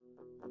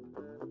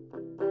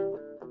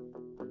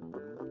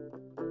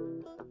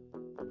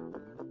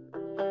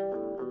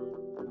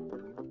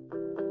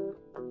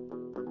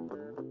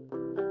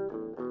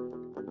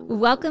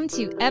Welcome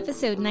to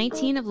episode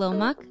 19 of Lil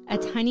Muck, a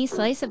tiny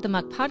slice of the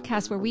Muck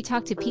podcast where we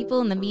talk to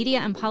people in the media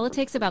and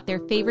politics about their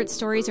favorite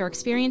stories or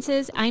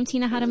experiences. I'm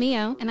Tina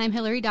Jaramillo. And I'm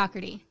Hillary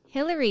Doherty.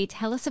 Hillary,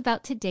 tell us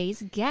about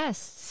today's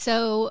guest.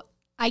 So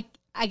I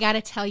got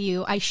to tell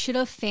you, I should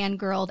have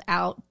fangirled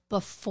out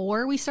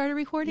before we started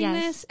recording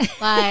this,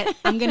 but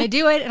I'm going to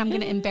do it and I'm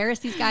going to embarrass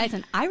these guys.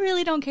 And I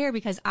really don't care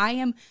because I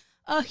am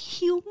a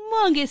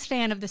humongous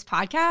fan of this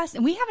podcast,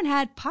 and we haven't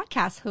had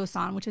podcast hosts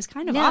on, which is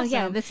kind of awesome.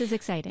 Yeah, this is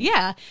exciting.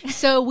 Yeah.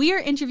 So we are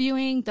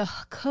interviewing the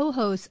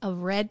co-hosts of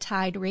Red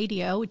Tide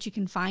Radio, which you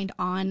can find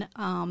on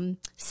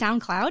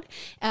SoundCloud,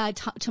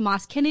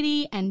 Tomas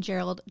Kennedy and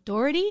Gerald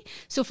Doherty.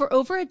 So for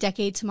over a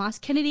decade, Tomas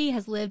Kennedy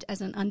has lived as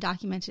an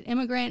undocumented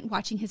immigrant,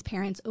 watching his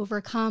parents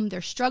overcome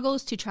their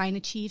struggles to try and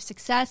achieve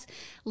success,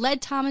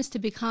 led Tomas to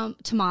become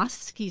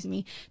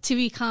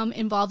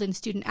involved in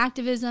student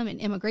activism and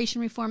immigration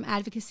reform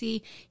advocacy.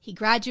 He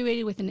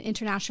graduated with an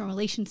international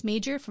relations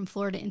major from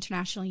Florida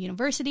International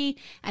University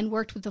and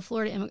worked with the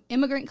Florida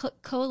Immigrant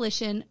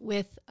Coalition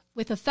with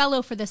a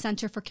fellow for the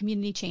Center for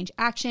Community Change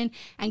Action,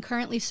 and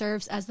currently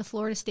serves as the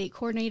Florida State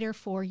Coordinator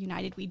for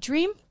United We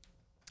Dream.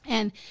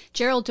 And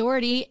Gerald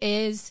Doherty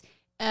is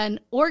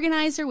an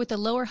organizer with the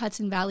Lower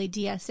Hudson Valley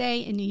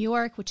DSA in New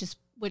York,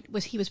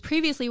 he was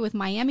previously with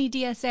Miami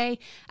DSA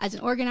as an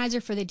organizer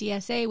for the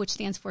DSA, which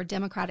stands for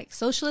Democratic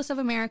Socialists of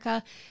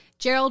America.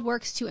 Gerald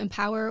works to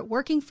empower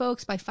working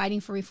folks by fighting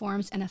for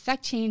reforms and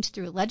affect change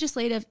through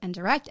legislative and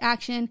direct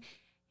action.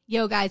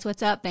 Yo, guys,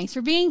 what's up? Thanks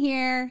for being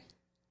here.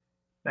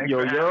 Thanks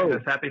for having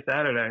us. Happy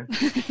Saturday.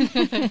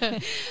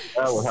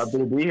 We're happy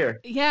to be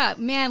here. Yeah,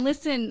 man,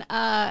 listen,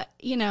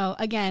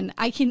 again,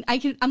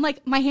 I'm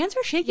like, my hands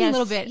are shaking a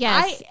little bit.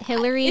 Yes,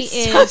 Hillary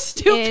is so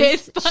stupid,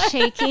 is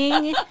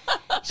shaking.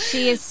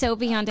 She is so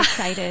beyond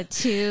excited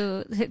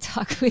to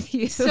talk with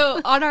you. So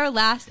on our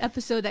last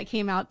episode that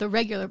came out, the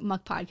regular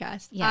Muck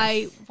podcast,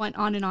 I went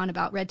on and on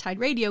about Red Tide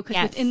Radio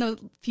because within the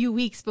few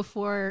weeks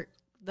before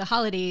the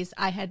holidays,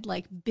 I had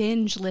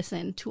binge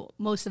listened to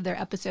most of their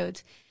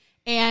episodes.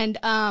 And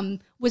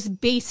was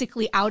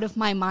basically out of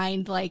my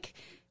mind,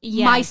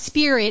 my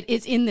spirit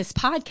is in this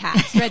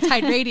podcast, Red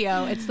Tide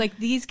Radio. It's like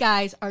these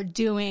guys are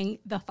doing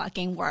the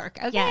fucking work.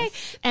 Okay.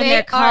 Yes. And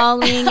they're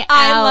calling out.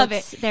 I love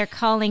it. They're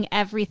calling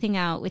everything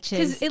out, which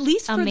is because at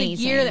least for amazing.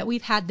 The year that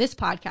we've had this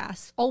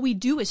podcast, all we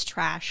do is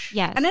trash.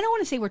 Yes. And I don't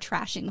want to say we're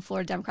trashing the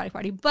Florida Democratic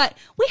Party, but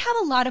we have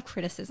a lot of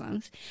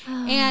criticisms.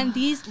 And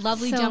these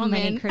lovely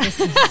gentlemen, many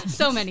criticisms.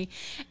 so many.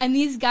 And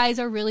these guys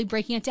are really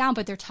breaking it down,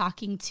 but they're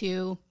talking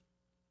to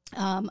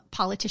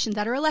politicians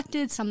that are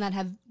elected, some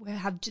that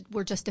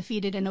were just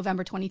defeated in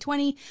November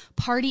 2020,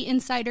 party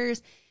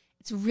insiders.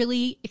 It's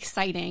really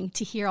exciting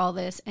to hear all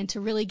this and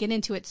to really get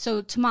into it.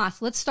 So, Tomas,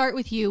 let's start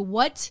with you.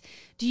 What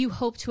do you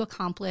hope to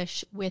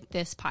accomplish with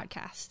this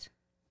podcast?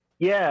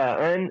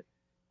 Yeah,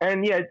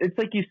 and yeah, it's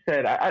like you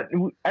said. I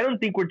don't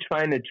think we're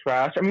trying to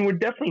trash. I mean, we're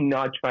definitely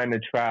not trying to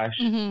trash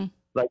the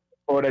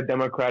Florida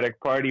Democratic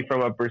Party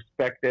from a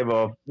perspective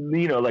of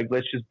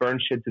let's just burn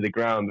shit to the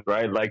ground,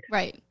 right?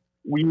 Right.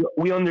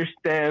 We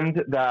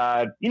understand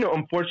that,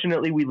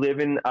 unfortunately we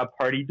live in a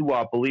party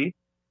duopoly.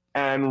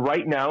 And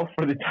right now,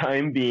 for the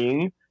time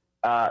being,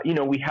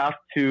 we have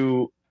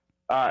to,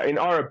 in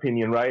our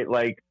opinion, right,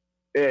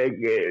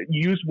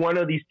 use one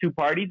of these two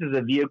parties as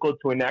a vehicle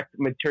to enact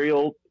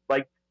material,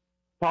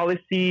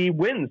 policy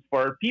wins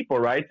for people,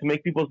 right, to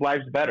make people's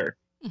lives better.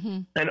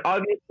 Mm-hmm. And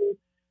obviously,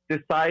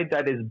 the side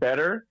that is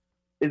better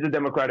is the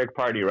Democratic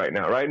Party right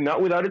now, right?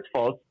 Not without its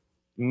faults.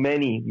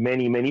 Many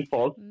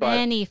faults.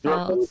 Many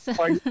faults.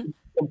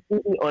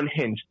 Completely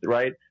unhinged,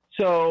 right?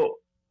 So,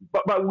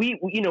 but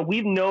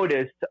we've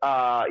noticed,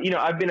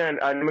 I've been an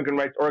immigrant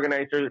rights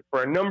organizer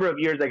for a number of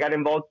years. I got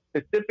involved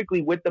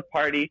specifically with the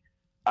party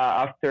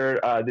after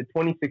the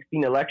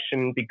 2016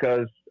 election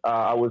because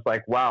I was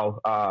like, wow,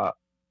 how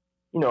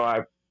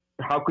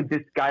could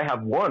this guy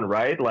have won,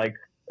 right?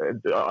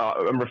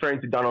 I'm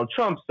referring to Donald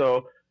Trump.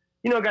 So,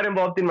 I got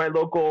involved in my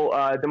local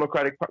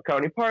Democratic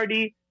County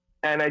Party.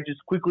 And I just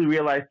quickly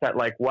realized that,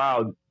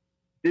 wow,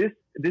 this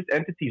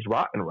entity's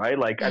rotten, right?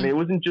 And it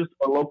wasn't just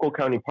a local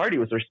county party; it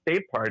was our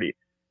state party.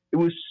 It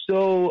was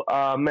so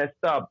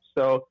messed up.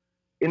 So,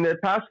 in the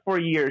past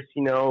 4 years,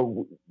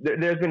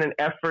 there's been an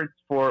effort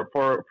for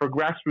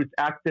grassroots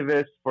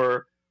activists,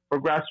 for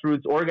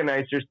grassroots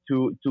organizers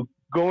to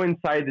go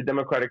inside the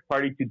Democratic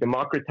Party to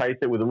democratize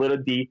it with a little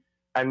d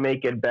and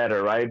make it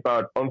better, right?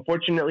 But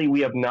unfortunately,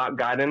 we have not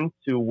gotten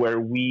to where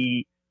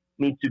we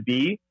need to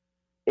be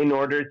in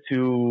order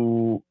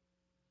to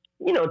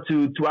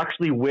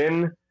actually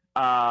win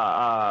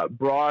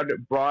broad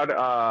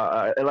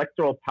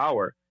electoral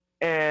power.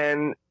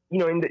 And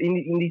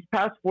in these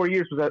past 4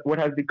 years, what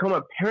has become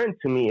apparent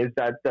to me is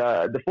that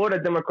the Florida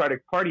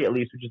Democratic Party, at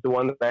least, which is the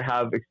one that I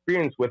have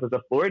experience with as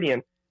a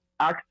Floridian,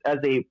 acts as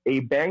a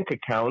bank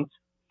account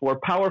for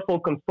powerful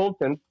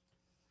consultants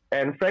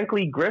and,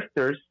 frankly,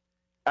 grifters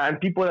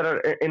and people that are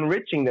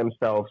enriching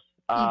themselves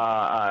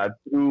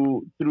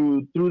through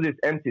this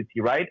entity,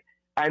 right?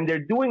 And they're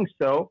doing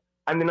so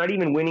and they're not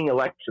even winning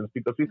elections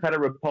because we've had a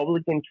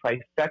Republican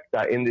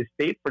trifecta in this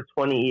state for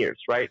 20 years,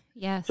 right?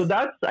 Yes. So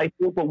that's, I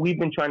think, what we've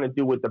been trying to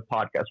do with the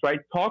podcast, right?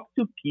 Talk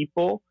to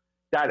people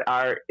that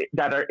are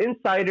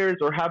insiders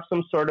or have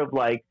some sort of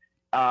like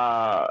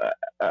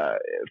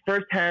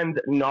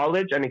firsthand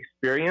knowledge and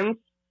experience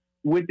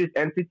with this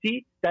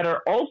entity that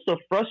are also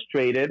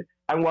frustrated.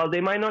 And while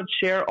they might not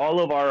share all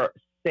of our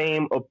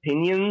same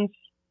opinions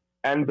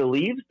and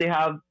beliefs, they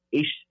have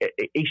a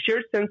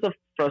shared sense of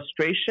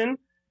frustration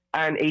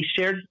and a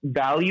shared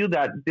value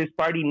that this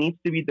party needs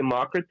to be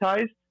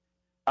democratized,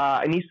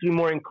 it needs to be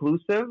more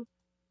inclusive,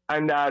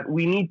 and that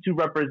we need to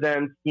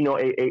represent,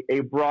 a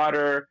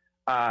broader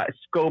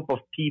scope of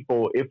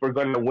people if we're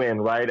going to win,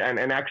 right?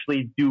 And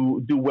actually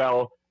do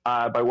well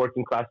by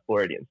working class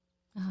Floridians.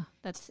 Oh,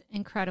 that's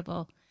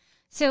incredible.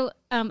 So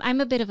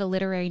I'm a bit of a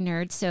literary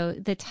nerd. So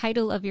the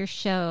title of your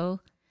show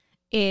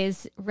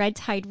is Red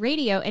Tide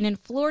Radio. And in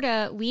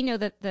Florida, we know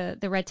that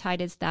the red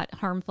tide is that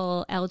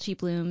harmful algae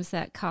blooms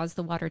that cause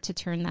the water to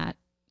turn that,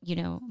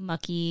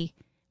 mucky,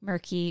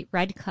 murky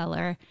red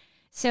color.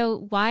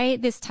 So why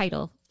this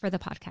title for the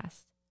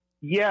podcast?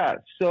 Yeah.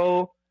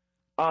 So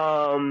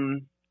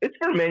it's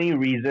for many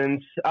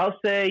reasons. I'll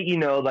say,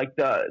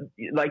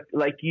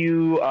 like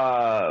you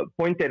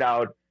pointed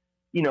out,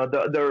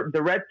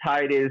 the red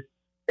tide is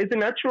a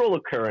natural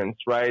occurrence,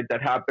 right?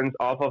 That happens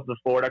off of the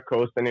Florida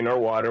coast and in our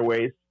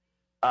waterways.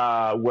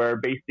 Where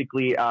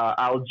basically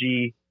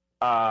algae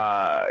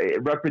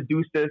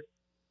reproduces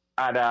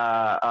at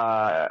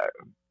a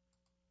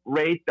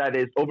rate that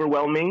is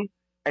overwhelming,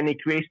 and it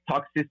creates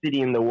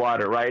toxicity in the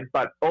water, right?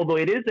 But although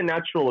it is a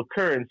natural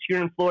occurrence, here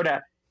in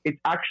Florida, it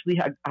actually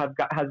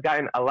has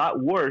gotten a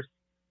lot worse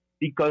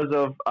because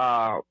of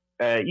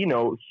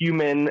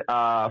human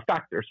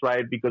factors,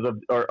 right? Because of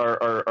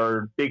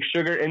our big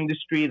sugar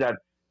industry that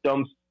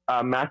dumps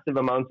massive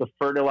amounts of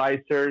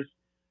fertilizers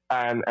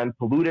and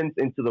pollutants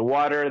into the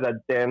water that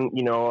then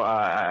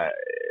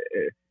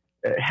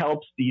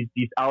helps these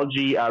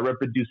algae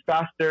reproduce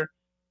faster.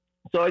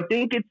 So I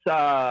think it's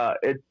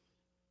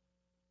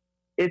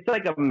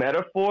like a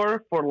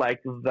metaphor for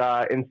like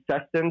the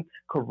incessant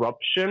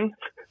corruption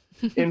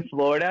in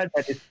Florida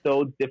that is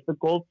so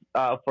difficult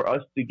for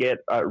us to get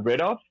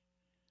rid of,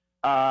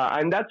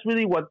 and that's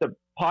really what the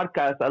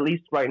podcast, at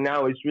least right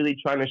now, is really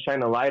trying to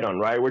shine a light on.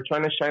 Right, we're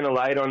trying to shine a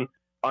light on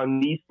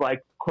these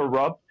like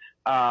corrupt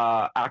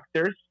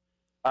actors.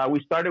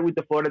 We started with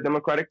the Florida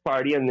Democratic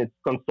Party and its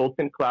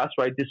consultant class,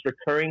 right? This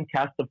recurring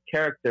cast of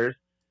characters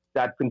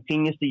that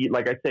continuously,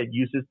 like I said,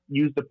 use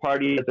the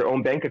party as their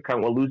own bank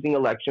account while losing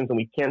elections, and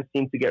we can't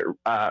seem to get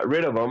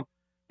rid of them.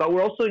 But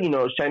we're also,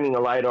 shining a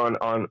light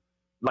on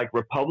like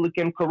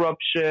Republican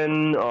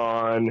corruption,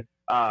 on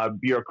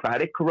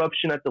bureaucratic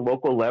corruption at the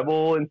local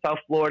level in South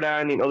Florida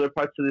and in other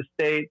parts of the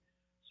state.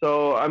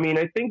 So, I mean,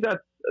 I think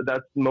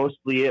that's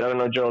mostly it. I don't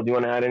know, Gerald, do you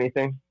want to add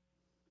anything?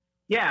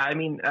 Yeah, I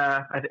mean,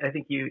 I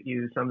think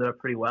you summed it up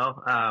pretty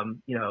well.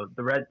 The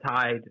red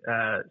tide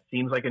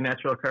seems like a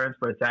natural occurrence,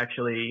 but it's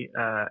actually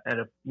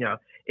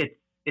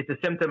it's a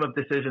symptom of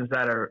decisions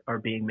that are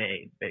being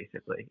made.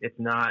 Basically, it's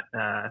not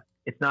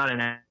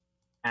an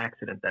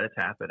accident that it's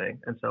happening.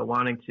 And so,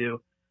 wanting to,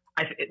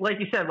 like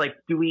you said, like,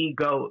 do we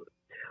go?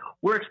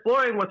 We're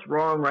exploring what's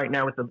wrong right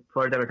now with the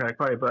Florida Democratic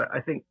Party, but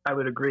I think I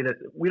would agree that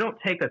we don't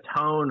take a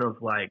tone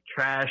of like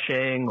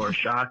trashing or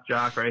shock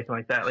jock or anything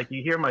like that. Like,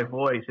 you hear my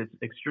voice, it's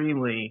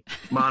extremely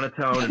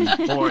monotone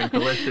and boring to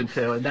listen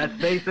to. And that's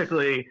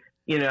basically,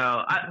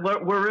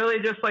 we're really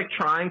just like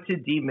trying to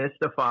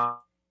demystify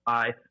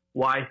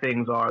why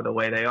things are the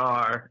way they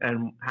are,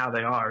 and how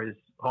they are is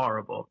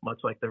horrible, much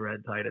like the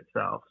red tide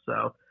itself.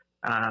 So,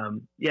 I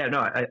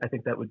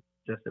think that would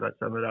just about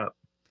sum it up.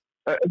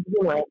 I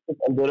want to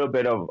add a little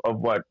bit of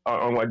what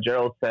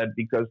Gerald said,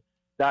 because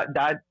that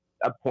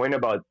a point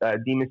about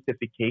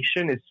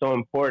demystification is so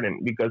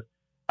important, because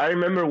I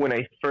remember when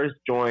I first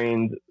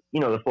joined,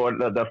 the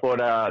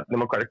Florida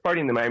Democratic Party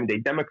and the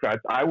Miami-Dade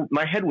Democrats,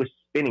 my head was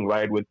spinning,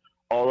 right, with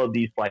all of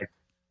these like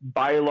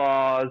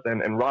bylaws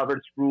and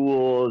Robert's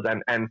rules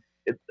and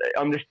it's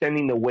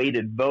understanding the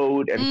weighted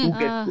vote and who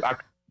gets to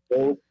actually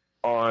vote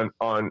on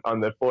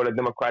the Florida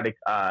Democratic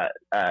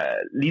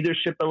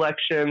leadership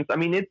elections. I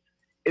mean,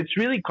 it's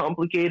really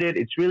complicated.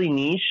 It's really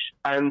niche.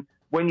 And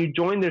when you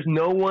join, there's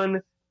no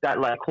one that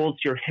like holds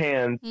your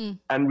hand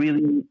and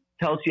really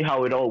tells you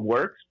how it all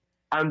works.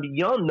 And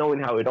beyond knowing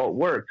how it all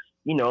works,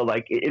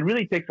 like it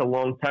really takes a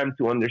long time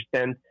to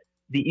understand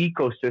the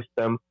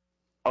ecosystem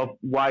of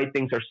why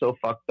things are so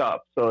fucked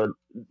up. So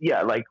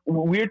yeah, like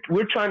we're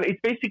trying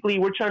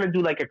to do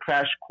like a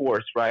crash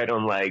course, right?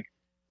 On like,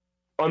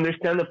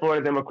 understand the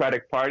Florida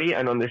Democratic Party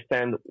and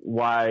understand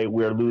why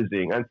we're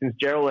losing. And since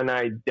Gerald and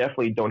I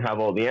definitely don't have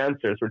all the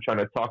answers, we're trying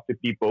to talk to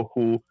people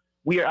who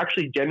we are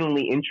actually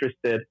genuinely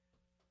interested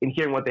in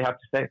hearing what they have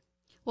to say.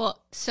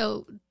 Well,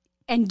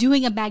 and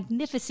doing a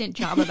magnificent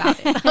job about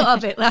it.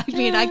 Of it. I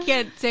mean, I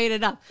can't say it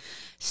enough.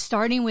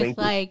 Starting with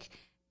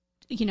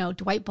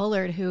Dwight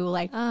Bullard, who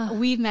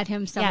we've met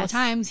him several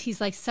times. He's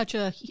like such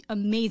a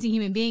amazing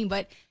human being,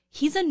 but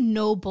he's a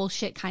no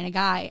bullshit kind of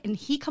guy. And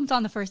he comes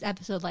on the first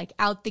episode, like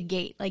out the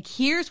gate, like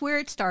here's where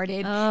it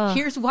started.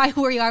 Here's why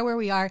we are where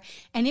we are.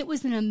 And it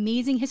was an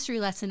amazing history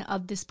lesson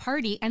of this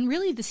party and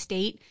really the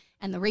state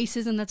and the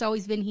racism that's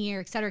always been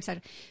here, et cetera, et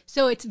cetera.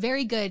 So it's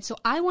very good. So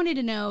I wanted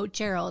to know,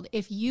 Gerald,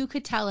 if you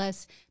could tell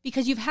us,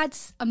 because you've had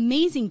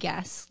amazing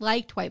guests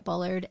like Dwight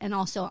Bullard and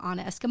also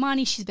Anna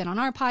Eskamani. She's been on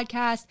our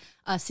podcast.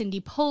 Cindy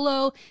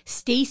Polo,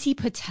 Stacey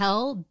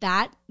Patel.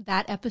 That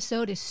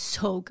episode is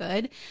so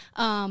good,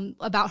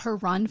 about her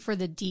run for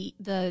the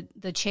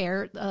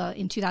chair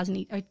in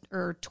 2008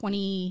 or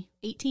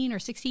 2018 or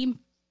 16.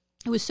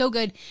 It was so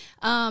good.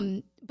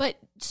 But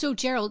so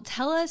Gerald,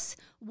 tell us,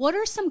 what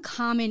are some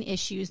common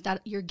issues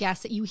that your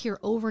guests that you hear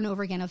over and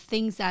over again of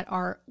things that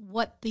are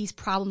what these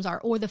problems are,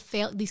 or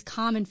these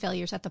common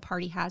failures that the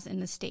party has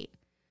in the state?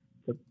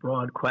 It's a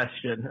broad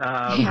question.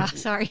 Yeah,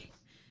 sorry.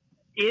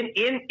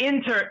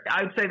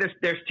 I would say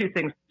there's two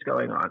things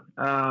going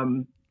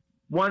on.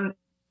 One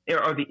is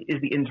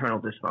the internal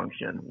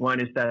dysfunction. One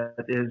is that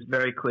it is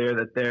very clear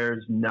that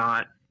there's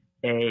not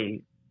a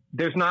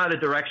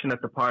direction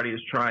that the party is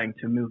trying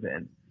to move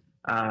in.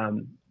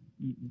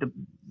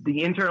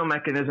 The internal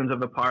mechanisms of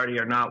the party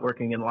are not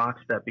working in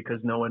lockstep because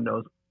no one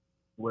knows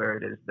where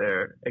it is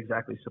they're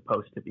exactly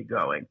supposed to be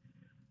going.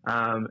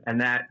 And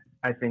that,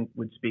 I think,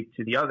 would speak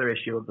to the other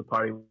issue of the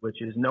party,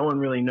 which is no one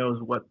really knows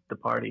what the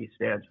party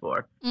stands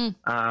for.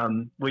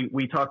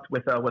 We talked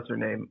with, what's her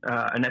name?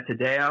 Annette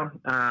Taddeo.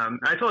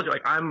 I told you,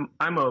 like,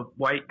 I'm a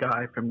white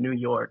guy from New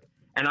York,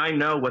 and I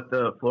know what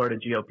the Florida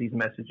GOP's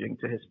messaging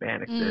to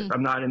Hispanics is.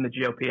 I'm not in the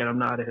GOP and I'm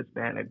not a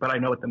Hispanic, but I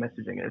know what the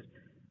messaging is.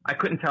 I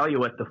couldn't tell you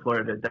what the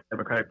Florida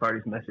Democratic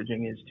Party's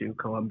messaging is to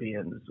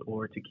Colombians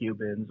or to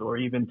Cubans or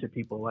even to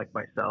people like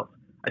myself.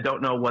 I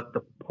don't know what the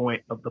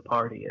point of the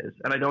party is.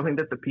 And I don't think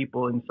that the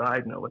people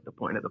inside know what the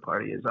point of the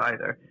party is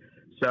either.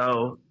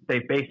 So they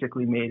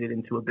basically made it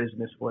into a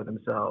business for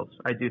themselves.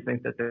 I do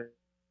think that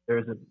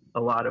there's a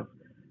lot of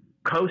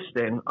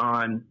coasting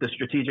on the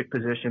strategic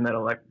position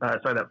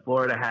that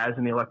Florida has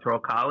in the Electoral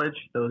College,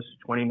 those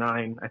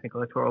 29, I think,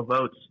 electoral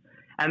votes,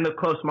 and the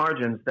close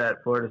margins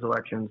that Florida's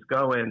elections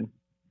go in.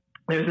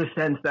 There's a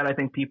sense that I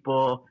think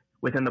people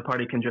within the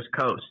party can just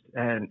coast.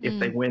 And if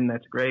they win,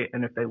 that's great.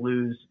 And if they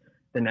lose,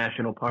 the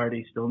national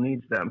party still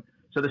needs them.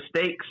 So the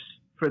stakes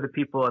for the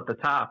people at the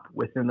top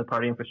within the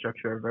party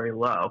infrastructure are very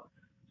low.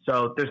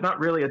 So there's not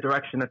really a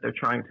direction that they're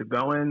trying to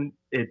go in.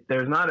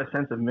 There's not a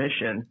sense of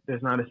mission.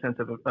 There's not a sense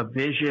of a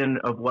vision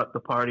of what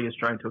the party is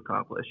trying to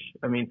accomplish.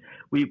 I mean,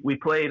 we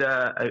played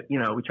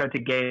we tried to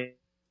game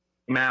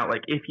out,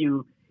 like, if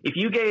you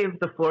gave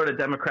the Florida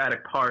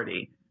Democratic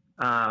Party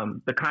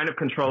the kind of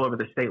control over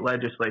the state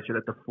legislature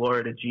that the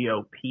Florida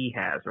GOP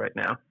has right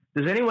now,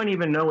 does anyone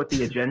even know what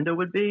the agenda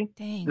would be?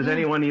 Dang, does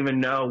anyone even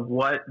know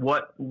what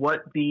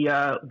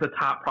the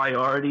top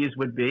priorities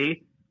would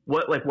be?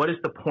 What is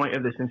the point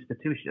of this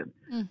institution?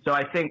 So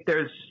I think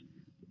there's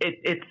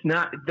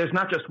not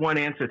just one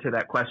answer to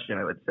that question.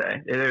 I would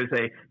say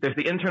there's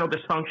the internal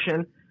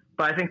dysfunction,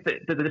 but I think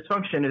that the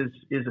dysfunction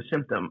is a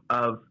symptom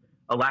of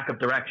a lack of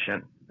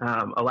direction,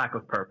 a lack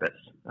of purpose.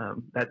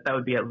 That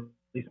would be at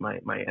least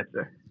my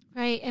answer.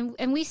 Right.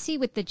 And we see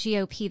with the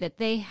GOP that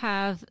they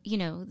have,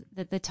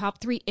 the top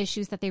three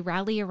issues that they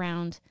rally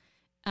around.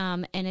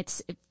 And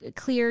it's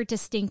clear,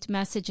 distinct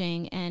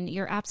messaging. And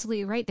you're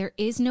absolutely right. There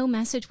is no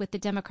message with the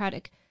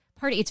Democratic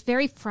Party. It's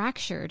very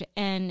fractured.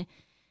 And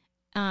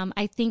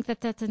I think that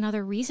that's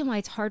another reason why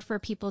it's hard for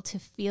people to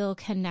feel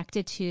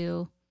connected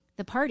to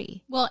the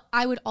party. Well,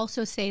 I would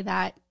also say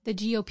that the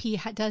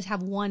GOP does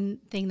have one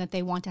thing that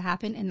they want to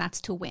happen, and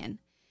that's to win.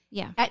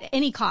 Yeah. At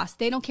any cost.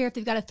 They don't care if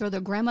they've got to throw their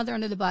grandmother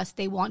under the bus.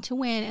 They want to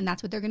win, and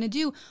that's what they're going to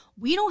do.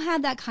 We don't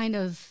have that kind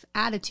of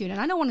attitude.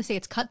 And I don't want to say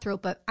it's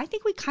cutthroat, but I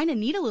think we kind of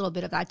need a little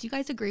bit of that. Do you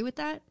guys agree with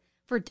that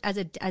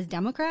as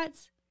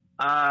Democrats?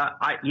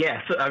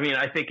 Yes. I mean,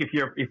 I think if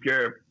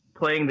you're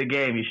playing the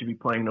game, you should be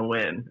playing to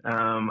win.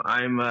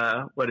 I'm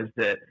a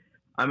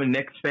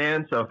Knicks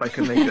fan, so if I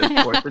can make a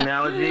sports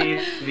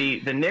analogy,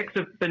 the Knicks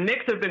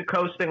have been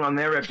coasting on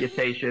their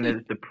reputation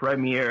as the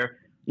premier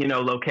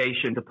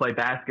location to play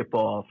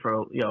basketball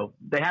for,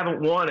 they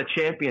haven't won a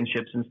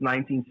championship since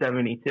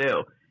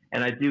 1972.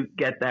 And I do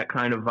get that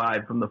kind of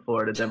vibe from the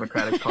Florida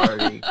Democratic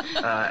Party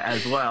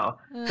as well.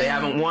 They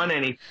haven't won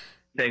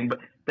anything,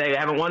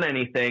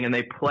 and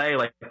they play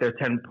like they're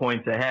 10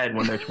 points ahead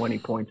when they're 20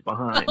 points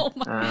behind.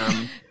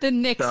 The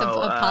Knicks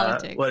of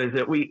politics. What is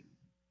it?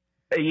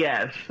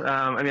 Yes.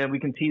 I mean, we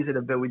can tease it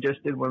a bit. We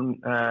just did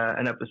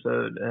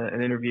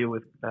an interview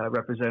with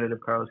Representative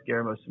Carlos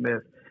Guillermo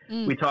Smith.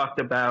 We talked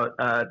about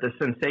the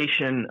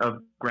sensation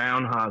of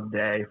Groundhog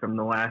Day from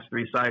the last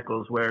three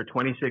cycles, where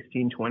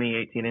 2016,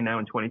 2018, and now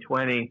in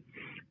 2020,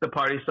 the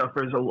party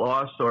suffers a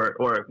loss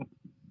or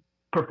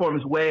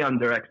performs way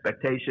under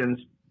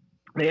expectations.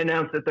 They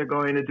announced that they're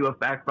going to do a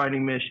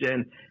fact-finding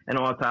mission and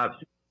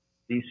autopsy,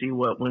 see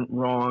what went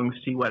wrong,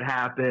 see what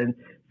happened,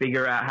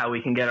 figure out how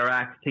we can get our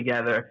act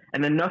together.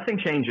 And then nothing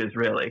changes,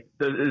 really.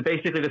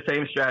 Basically, the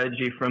same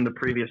strategy from the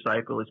previous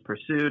cycle is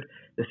pursued.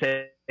 The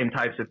same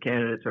types of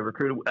candidates are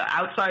recruited.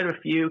 Outside of a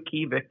few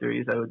key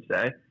victories, I would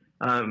say,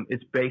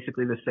 it's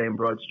basically the same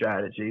broad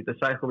strategy. The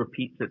cycle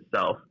repeats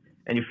itself.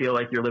 And you feel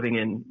like you're living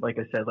in, like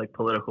I said, like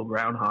political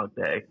Groundhog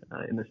Day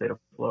in the state of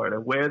Florida,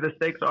 where the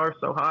stakes are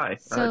so high.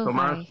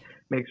 Tomas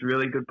makes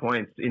really good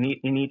points in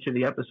each of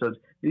the episodes.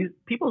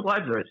 People's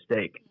lives are at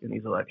stake in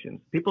these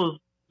elections. People's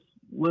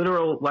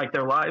literal, like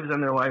their lives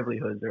and their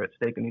livelihoods are at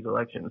stake in these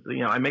elections. You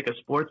know, I make a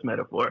sports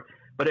metaphor,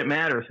 but it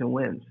matters who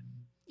wins.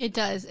 It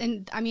does.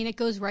 And I mean, it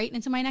goes right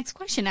into my next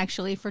question,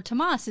 actually, for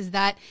Tomas, is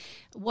that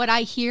what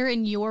I hear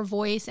in your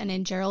voice and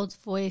in Gerald's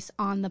voice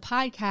on the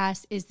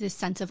podcast is this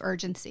sense of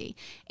urgency.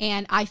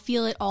 And I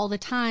feel it all the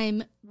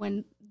time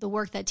when the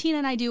work that Tina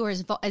and I do, or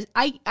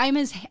I'm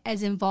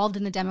as involved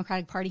in the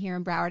Democratic Party here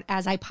in Broward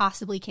as I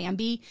possibly can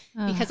be,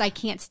 because I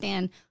can't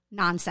stand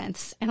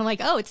nonsense. And I'm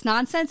like, oh, it's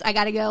nonsense. I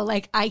got to go.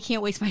 Like, I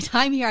can't waste my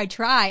time here. I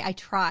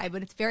try,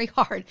 but it's very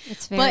hard.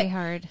 It's very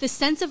hard. The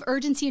sense of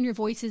urgency in your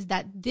voice is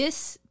that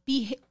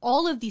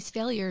all of these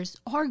failures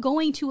are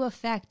going to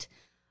affect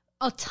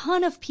a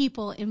ton of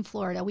people in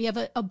Florida. We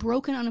have a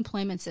broken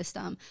unemployment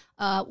system,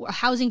 a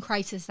housing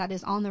crisis that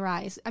is on the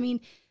rise. I mean,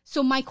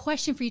 so my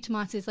question for you,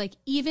 Tomas, is like,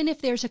 even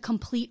if there's a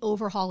complete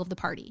overhaul of the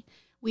party,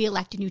 we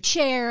elect a new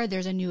chair,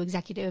 there's a new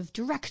executive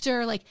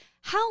director, like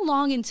how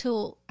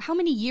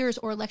many years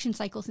or election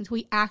cycles until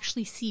we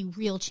actually see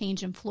real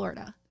change in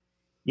Florida?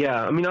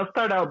 Yeah, I mean, I'll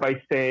start out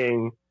by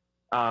saying,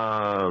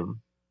 I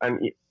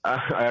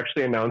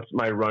actually announced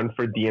my run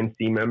for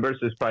DNC members,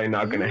 so it's probably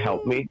not going to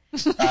help me.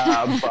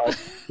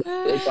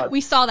 But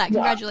we saw that.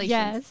 Congratulations.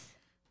 Yes.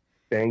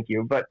 Thank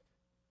you. But,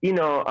 you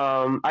know,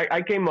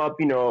 I came up,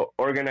 you know,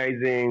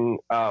 organizing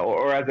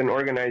or as an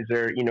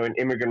organizer, you know, in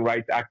immigrant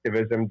rights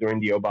activism during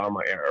the Obama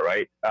era,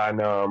 right? And,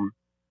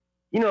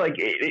 you know, like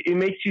it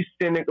makes you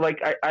cynic. Like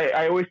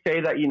I always say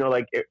that, you know,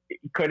 like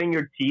cutting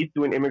your teeth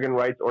doing immigrant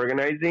rights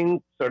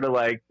organizing sort of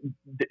like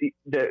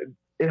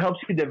it helps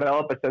you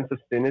develop a sense of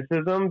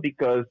cynicism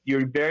because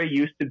you're very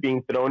used to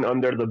being thrown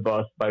under the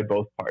bus by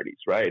both parties,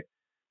 right?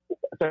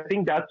 So I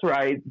think that's where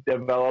I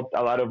developed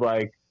a lot of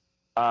like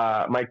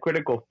my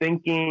critical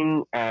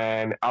thinking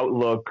and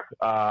outlook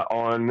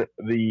on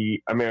the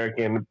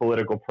American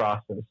political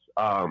process,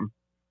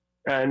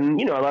 and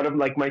you know, a lot of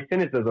like my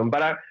cynicism.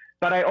 But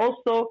I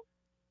also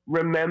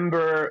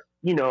remember,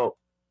 you know,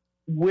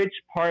 which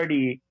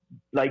party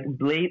like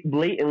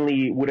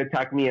blatantly would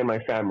attack me and my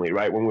family,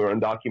 right, when we were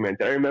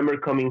undocumented. I remember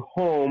coming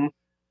home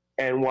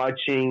and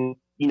watching,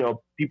 you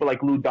know, people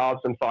like Lou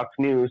Dobbs on Fox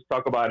News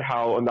talk about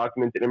how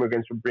undocumented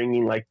immigrants were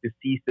bringing like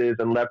diseases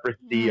and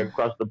leprosy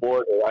across the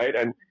border, right?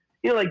 And,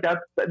 you know, like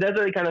that's are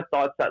the kind of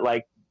thoughts that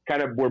like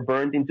kind of were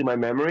burned into my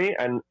memory.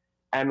 And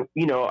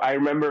you know, I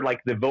remember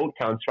like the vote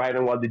counts, right?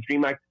 And while the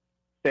DREAM Act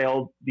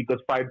failed because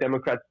 5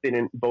 Democrats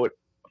didn't vote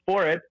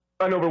for it,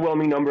 an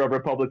overwhelming number of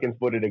Republicans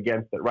voted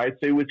against it, right?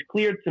 So it was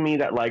clear to me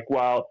that, like,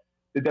 while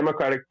the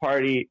Democratic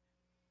Party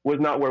was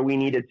not where we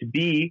needed to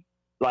be,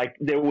 like,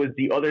 there was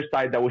the other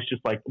side that was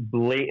just, like,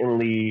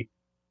 blatantly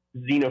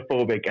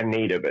xenophobic and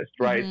nativist,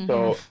 right? Mm-hmm.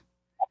 So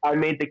I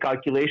made the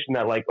calculation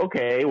that, like,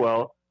 okay,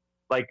 well,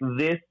 like,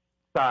 this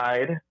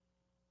side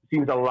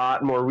seems a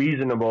lot more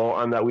reasonable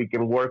and that we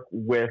can work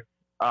with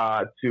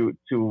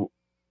to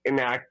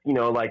enact, you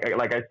know, like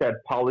I said,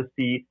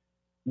 policy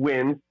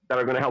wins that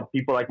are going to help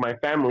people like my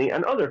family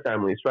and other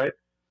families, right?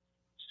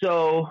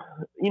 So,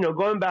 you know,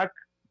 going back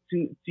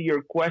to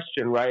your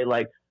question, right?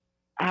 Like,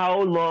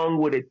 how long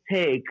would it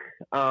take?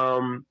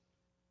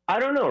 I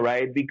don't know,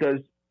 right? Because,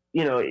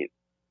 you know,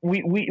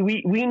 we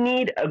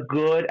need a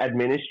good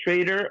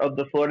administrator of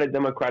the Florida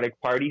Democratic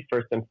Party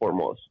first and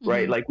foremost,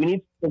 right? Mm-hmm.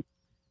 Like,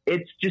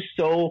 it's just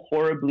so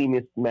horribly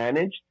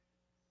mismanaged.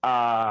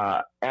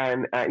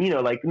 And you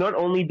know, like, not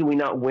only do we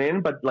not win,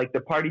 but like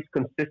the party's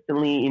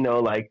consistently, you know,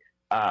 like,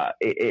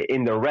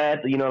 in the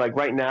red, you know, like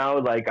right now,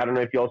 like, I don't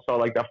know if you all saw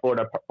like the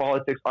Florida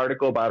Politics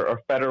article about our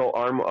federal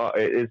arm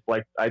is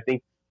like, I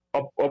think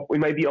we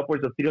might be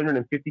upwards of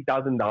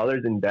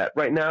 $350,000 in debt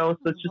right now.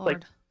 So it's just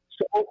like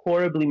so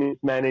horribly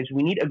mismanaged.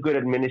 We need a good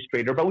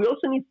administrator, but we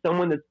also need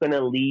someone that's going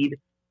to lead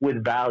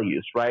with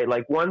values, right?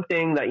 Like, one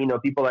thing that, you know,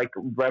 people like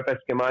Rep.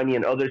 Escamani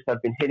and others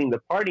have been hitting the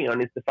party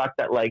on is the fact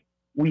that, like,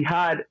 we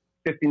had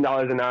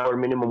 $15 an hour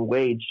minimum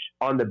wage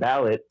on the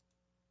ballot.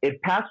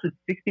 It passed with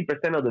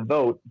 60% of the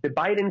vote. The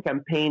Biden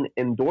campaign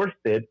endorsed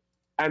it,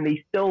 and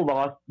they still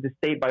lost the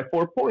state by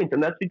 4 points.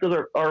 And that's because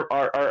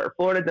our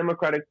Florida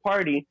Democratic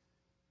Party,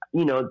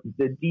 you know,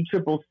 the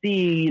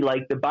DCCC,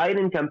 like the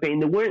Biden campaign,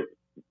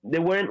 they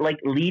weren't like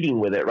leading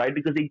with it, right?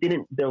 Because they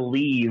didn't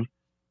believe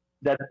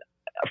that.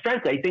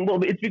 Frankly, I think,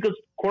 well, it's because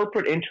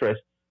corporate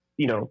interests,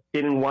 you know,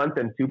 didn't want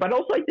them to. But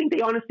also, I think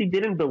they honestly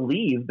didn't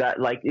believe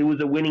that, like, it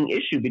was a winning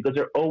issue because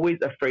they're always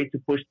afraid to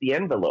push the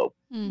envelope.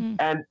 Mm-hmm.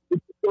 And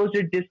those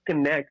are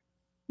disconnect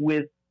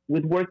with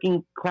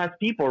working class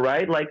people,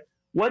 right? Like,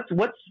 what's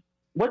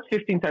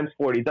 15 times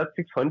 40? That's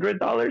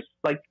 $600,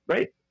 like,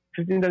 right?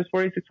 15 times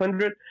 40,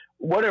 600,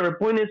 whatever.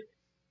 Point is,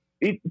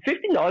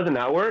 $15 an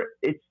hour,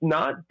 it's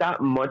not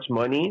that much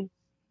money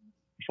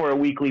for a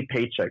weekly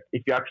paycheck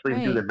if you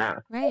actually do the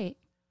math. Right.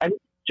 And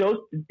it shows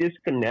the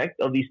disconnect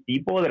of these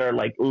people that are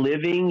like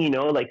living,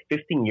 like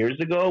 15 years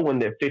ago when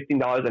the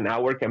 $15 an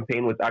hour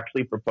campaign was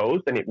actually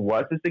proposed, and it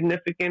was a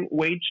significant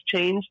wage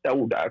change that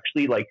would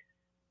actually like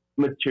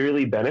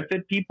materially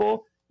benefit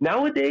people.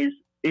 Nowadays,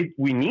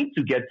 we need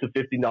to get to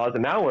 $15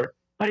 an hour,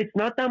 but it's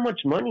not that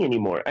much money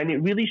anymore. And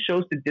it really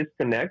shows the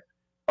disconnect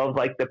of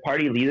like the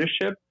party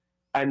leadership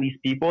and these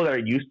people that are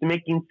used to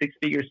making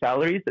six-figure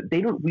salaries, that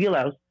they don't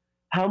realize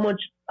how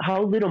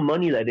little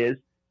money that is,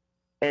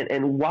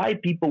 and why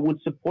people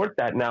would support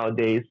that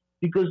nowadays.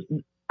 Because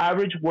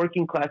average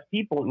working class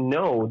people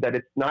know that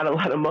it's not a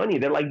lot of money.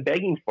 They're like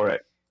begging for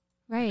it.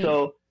 Right.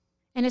 So,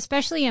 and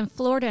especially in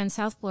Florida and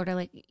South Florida,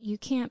 like you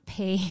can't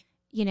pay,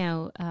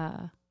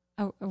 a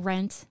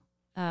rent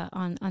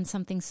on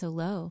something so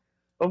low.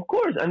 Of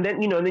course. And then,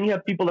 then you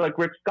have people like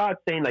Rick Scott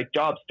saying like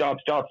jobs,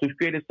 jobs, jobs. We've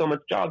created so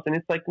much jobs. And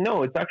it's like,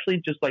 no, it's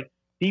actually just like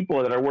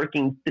people that are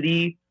working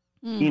three,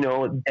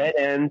 dead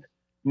end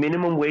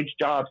minimum wage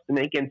jobs to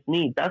make ends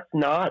meet. That's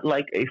not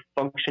like a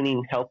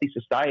functioning, healthy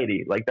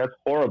society. Like that's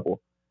horrible.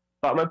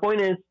 But my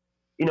point is,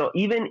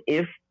 even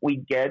if we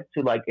get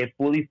to like a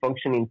fully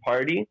functioning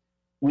party,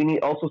 we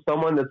need also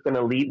someone that's going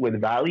to lead with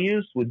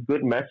values, with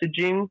good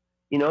messaging,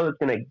 that's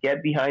going to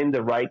get behind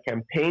the right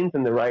campaigns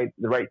and the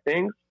right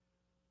things.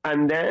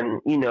 And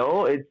then,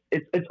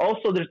 it's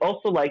also, there's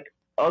also like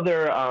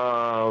other,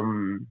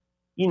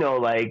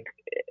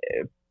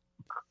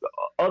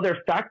 other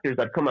factors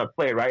that come at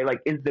play, right? Like,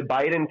 is the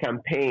Biden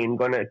campaign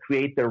going to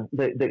create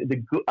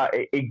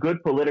a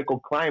good political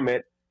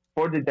climate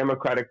for the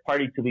Democratic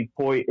Party to be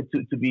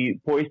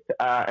poised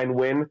and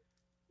win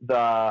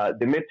the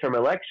midterm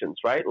elections,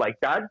 right? Like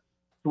that,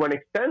 to an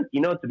extent,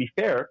 to be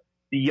fair,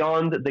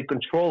 beyond the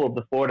control of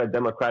the Florida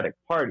Democratic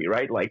Party,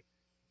 right? Like,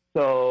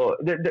 so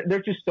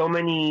there's just so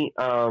many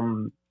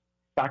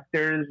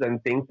factors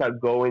and things that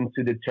go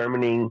into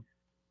determining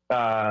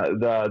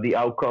the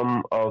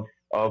outcome of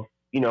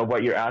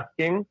what you're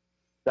asking,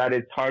 that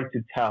it's hard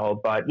to tell.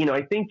 But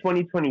I think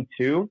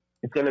 2022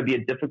 is going to be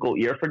a difficult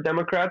year for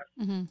Democrats.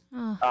 Mm-hmm.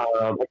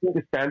 Oh. I think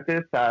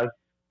DeSantis has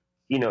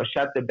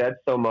shut the bed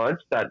so much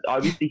that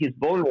obviously he's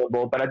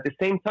vulnerable. But at the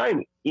same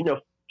time,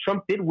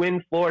 Trump did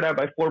win Florida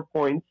by 4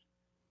 points.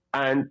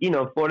 And,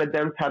 Florida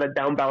Dems had a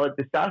down ballot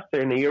disaster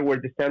in a year where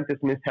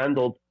DeSantis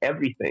mishandled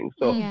everything.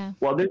 So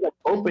while there's an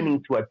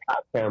opening to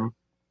attack him,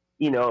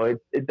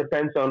 it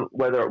depends on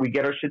whether we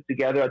get our shit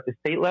together at the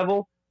state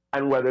level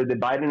and whether the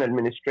Biden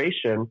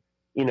administration,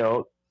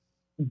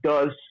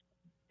 does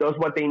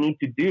what they need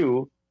to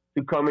do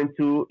to come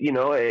into,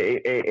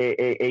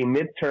 a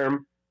midterm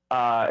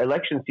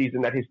election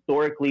season that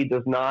historically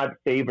does not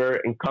favor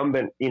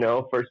incumbent,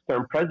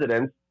 first-term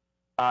presidents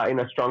in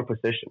a strong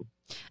position.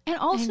 And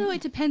also, it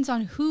depends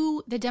on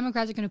who the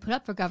Democrats are going to put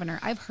up for governor.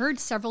 I've heard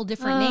several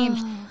different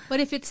names, but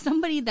if it's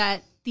somebody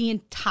that the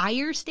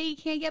entire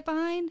state can't get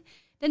behind,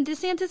 then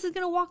DeSantis is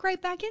going to walk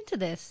right back into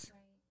this.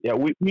 Yeah,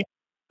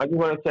 I just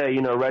want to say,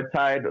 Red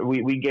Tide,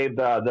 we gave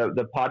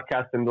the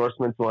podcast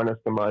endorsement to Honest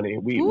Money.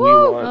 We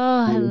want.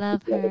 I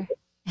love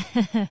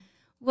her.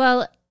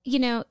 Well,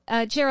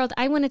 Gerald,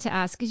 I wanted to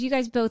ask, because you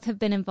guys both have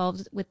been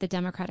involved with the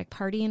Democratic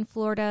Party in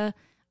Florida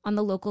on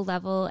the local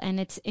level, and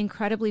it's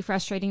incredibly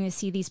frustrating to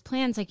see these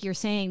plans, like you're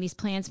saying, these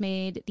plans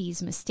made,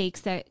 these mistakes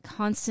that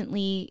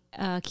constantly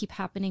keep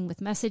happening with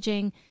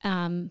messaging,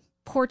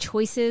 poor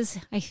choices,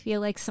 I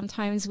feel like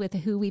sometimes with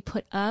who we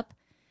put up.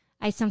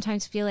 I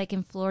sometimes feel like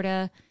in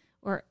Florida,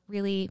 or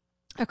really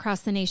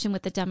across the nation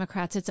with the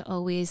Democrats, it's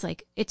always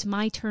like, it's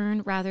my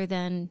turn rather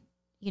than,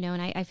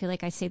 and I feel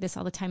like I say this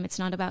all the time, it's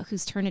not about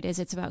whose turn it is,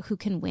 it's about who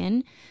can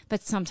win.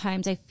 But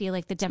sometimes I feel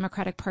like the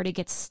Democratic Party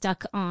gets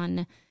stuck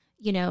on,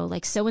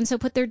 like so-and-so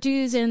put their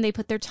dues in, they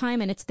put their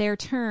time, and it's their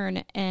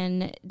turn.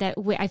 And that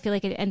I feel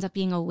like it ends up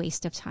being a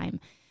waste of time.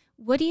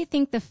 What do you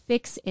think the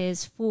fix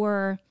is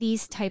for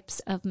these types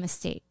of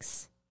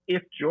mistakes?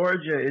 If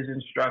Georgia is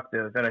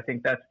instructive, and I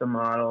think that's the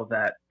model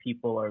that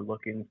people are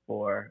looking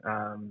for,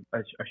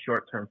 a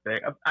short-term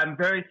fix. I'm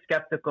very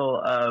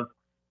skeptical of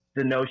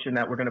the notion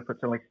that we're going to put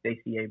someone like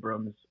Stacey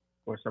Abrams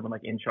or someone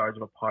like in charge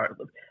of a part.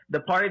 The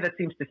party that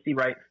seems to see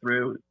right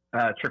through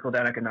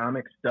trickle-down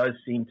economics does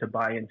seem to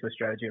buy into a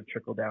strategy of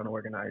trickle-down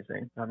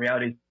organizing. The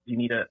reality is you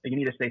need a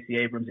Stacey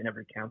Abrams in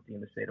every county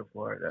in the state of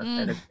Florida.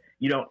 And if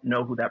you don't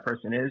know who that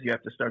person is, you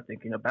have to start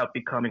thinking about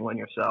becoming one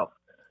yourself.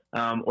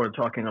 Or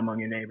talking among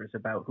your neighbors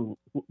about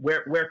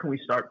where can we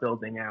start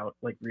building out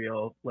like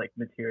real, like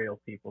material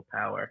people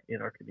power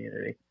in our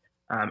community,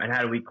 and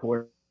how do we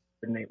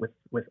coordinate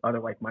with other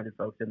like-minded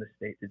folks in the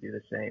state to do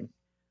the same.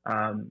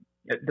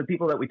 The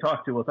people that we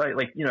talk to will tell you,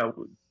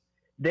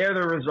 they're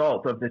the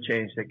result of the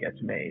change that gets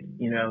made.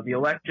 The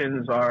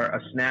elections are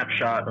a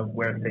snapshot of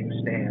where things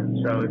stand.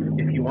 So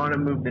if you want to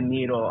move the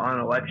needle on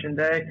election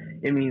day,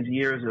 it means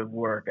years of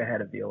work ahead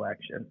of the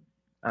election.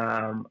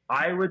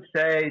 I would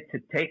say to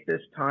take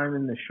this time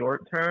in the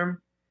short term,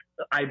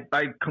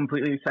 I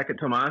completely second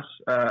Tomas.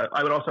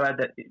 I would also add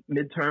that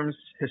midterms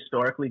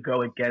historically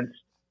go against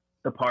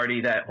the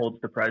party that holds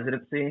the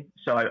presidency.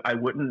 So I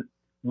wouldn't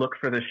look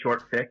for the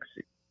short fix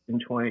in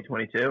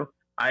 2022.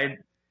 I'd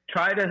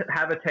try to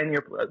have a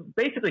 10-year,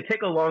 basically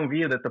take a long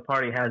view that the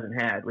party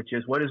hasn't had, which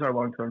is what is our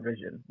long-term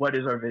vision? What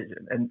is our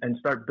vision? And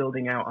start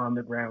building out on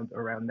the ground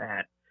around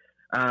that.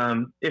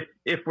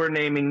 If we're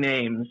naming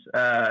names,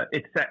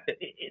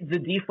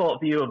 the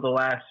default view of the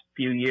last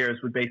few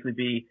years would basically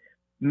be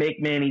make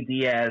Manny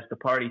Diaz the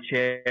party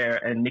chair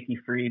and Nikki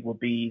Fried will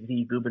be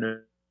the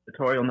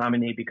gubernatorial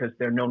nominee because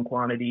they're known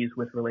quantities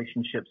with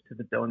relationships to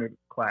the donor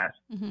class,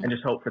 and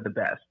just hope for the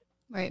best.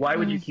 Right. Why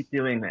would you keep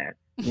doing that?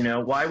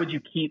 Why would you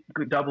keep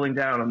doubling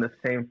down on the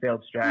same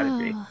failed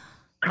strategy?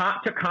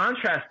 To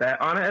contrast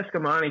that, Ana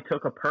Escamani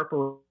took a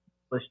purplish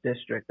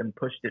district and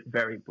pushed it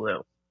very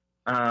blue.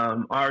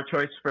 Our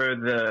choice for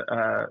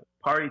the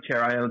party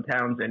chair, Ione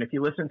Townsend, if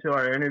you listen to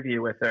our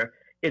interview with her,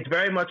 it's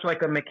very much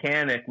like a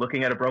mechanic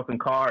looking at a broken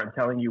car and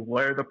telling you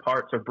where the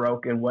parts are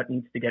broken, what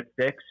needs to get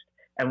fixed,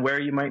 and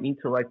where you might need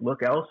to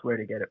look elsewhere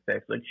to get it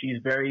fixed. She's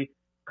very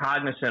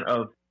cognizant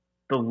of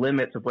the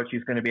limits of what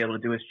she's going to be able to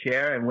do as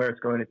chair and where it's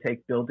going to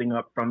take building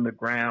up from the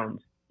ground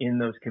in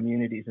those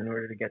communities in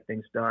order to get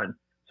things done.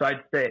 So I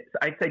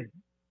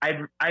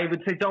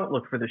would say don't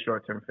look for the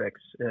short-term fix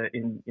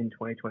in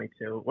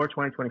 2022 or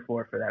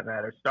 2024 for that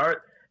matter.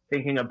 Start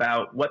thinking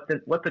about what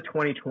the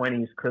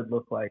 2020s could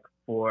look like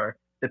for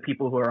the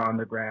people who are on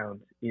the ground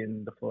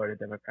in the Florida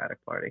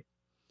Democratic Party.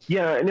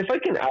 Yeah, and if I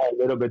can add a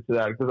little bit to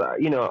that, because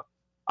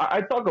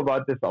I talk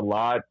about this a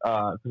lot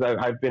because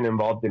I've been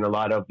involved in a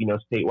lot of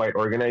statewide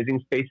organizing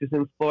spaces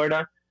in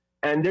Florida,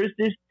 and there's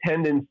this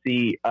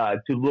tendency to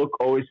look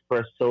always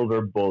for a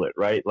silver bullet,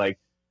 right? Like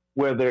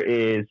whether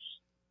it's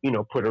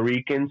Puerto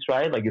Ricans,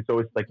 right? Like it's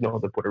always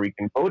the Puerto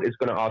Rican vote is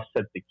going to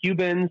offset the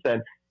Cubans,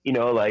 and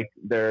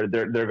they're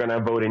going to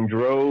vote in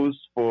droves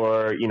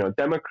for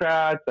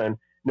Democrats, and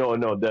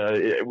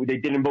they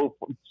didn't vote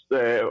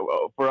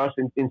for us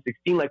in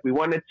 16 like we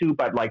wanted to,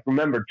 but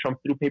remember Trump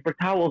threw paper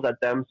towels at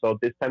them, so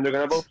this time they're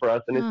going to vote for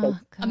us. And it's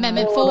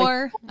Amendment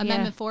 4.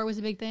 Amendment 4 was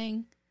a big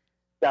thing.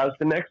 That was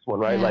the next one,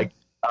 right? Yeah.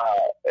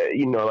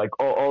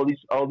 All these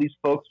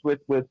folks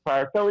with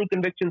prior felony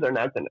convictions are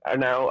now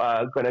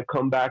going to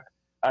come back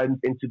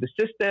into the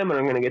system and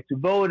are going to get to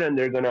vote, and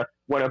they're going to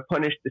want to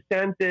punish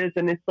DeSantis,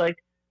 and it's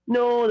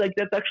no,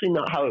 that's actually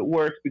not how it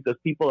works, because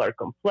people are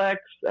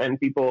complex and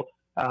people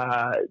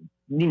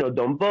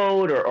don't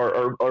vote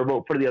or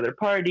vote for the other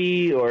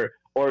party or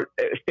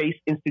face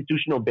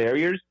institutional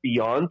barriers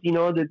beyond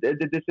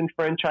the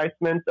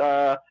disenfranchisement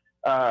of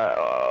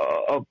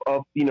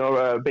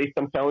based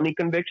on felony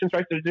convictions,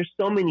 right? There's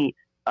so many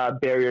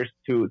barriers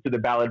to the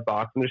ballot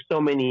box, and there's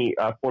so many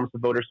forms of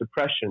voter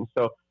suppression.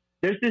 So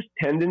there's this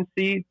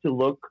tendency to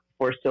look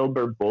for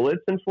silver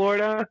bullets in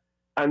Florida,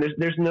 and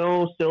there's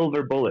no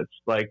silver bullets.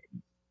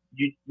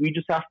 We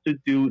just have to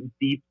do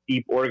deep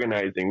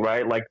organizing,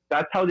 right?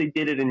 That's how they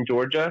did it in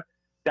Georgia.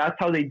 That's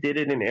how they did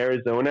it in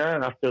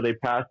Arizona after they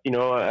passed,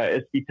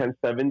 SB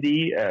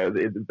 1070,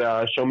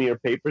 the Show Me Your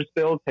Papers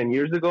bill 10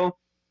 years ago.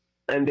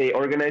 And they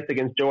organized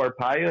against Joe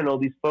Arpaio and all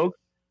these folks.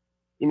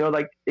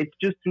 It's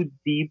just through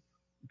deep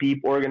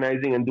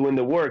organizing and doing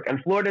the work. And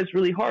Florida is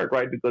really hard,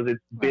 right? Because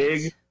it's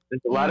big.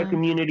 There's a lot of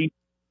community,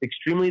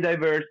 extremely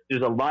diverse.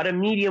 There's a lot of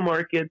media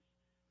markets.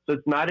 So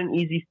it's not an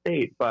easy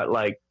state, but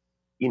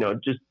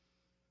just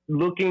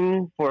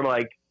looking for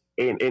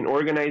an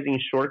organizing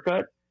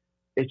shortcut,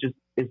 it's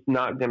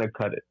not going to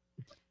cut it.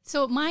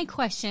 So my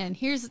question,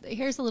 here's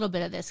a little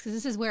bit of this, because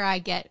this is where I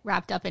get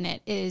wrapped up in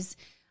it, is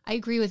I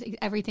agree with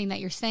everything that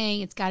you're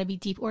saying. It's got to be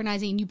deep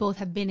organizing. You both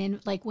have been in,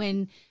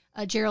 when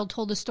Gerald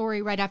told the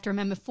story right after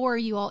Amendment 4,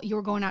 you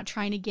were going out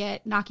trying to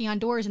get knocking on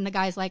doors, and the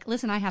guy's like,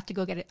 listen, I have to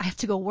go get it. I have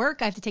to go work.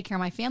 I have to take care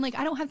of my family.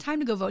 I don't have time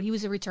to go vote. He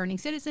was a returning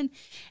citizen.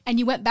 And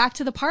you went back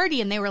to the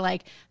party and they were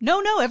like,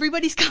 no,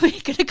 everybody's going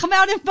to come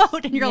out and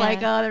vote. And you're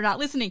like, oh, they're not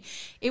listening.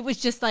 It was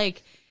just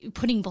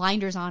putting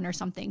blinders on or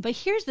something. But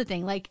here's the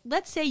thing,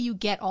 let's say you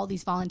get all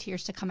these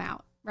volunteers to come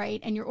out, right?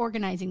 And you're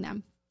organizing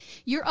them.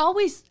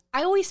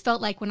 I always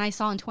felt like when I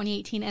saw in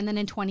 2018 and then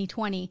in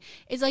 2020,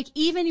 is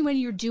even when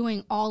you're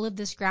doing all of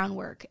this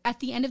groundwork, at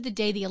the end of the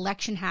day, the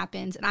election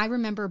happens. And I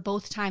remember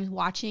both times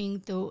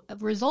watching the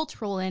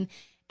results roll in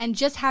and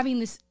just having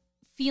this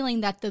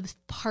feeling that the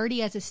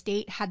party as a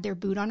state had their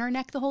boot on our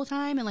neck the whole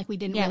time. And we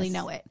didn't really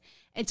know it.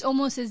 It's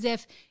almost as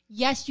if,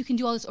 yes, you can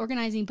do all this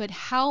organizing, but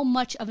how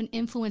much of an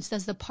influence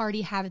does the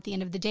party have at the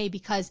end of the day?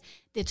 Because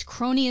it's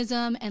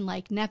cronyism and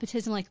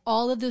nepotism,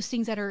 all of those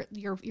things that are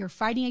you're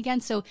fighting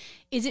against. So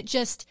is it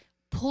just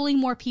pulling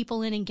more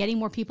people in and getting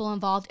more people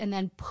involved and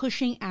then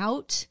pushing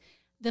out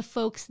the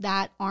folks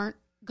that aren't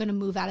going to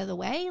move out of the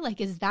way?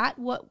 Is that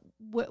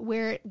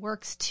where it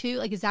works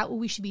too? Is that what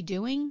we should be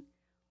doing?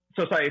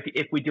 So sorry,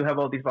 if we do have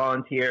all these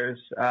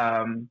volunteers,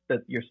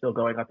 that you're still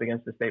going up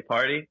against the state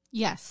party?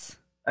 Yes.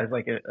 As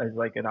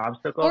an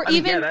obstacle, or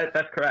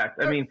that's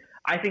correct. I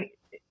think.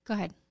 Go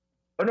ahead.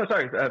 Oh no,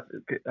 sorry.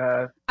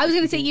 I was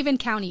going to say even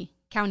county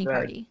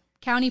party.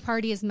 County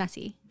party is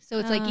messy, so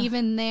it's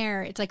even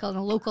there. It's on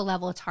a local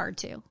level, it's hard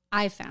to.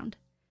 I've found.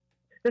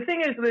 The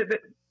thing is that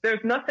there's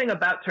nothing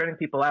about turning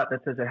people out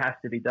that says it has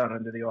to be done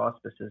under the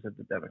auspices of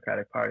the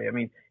Democratic Party. I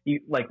mean,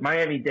 like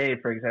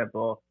Miami-Dade, for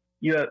example,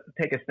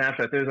 take a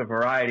snapshot. There's a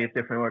variety of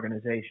different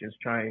organizations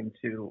trying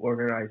to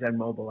organize and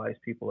mobilize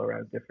people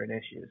around different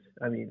issues.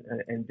 I mean,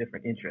 and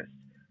different interests.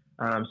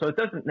 So it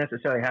doesn't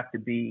necessarily have to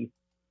be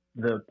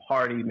the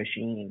party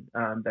machine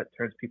that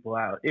turns people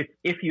out.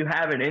 If you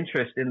have an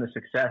interest in the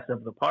success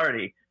of the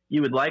party,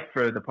 you would like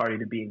for the party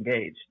to be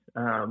engaged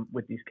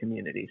with these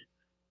communities,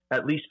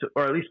 at least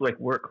like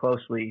work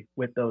closely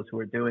with those who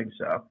are doing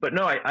so. But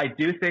no, I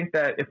do think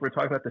that if we're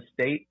talking about the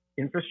state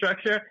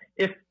infrastructure,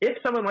 if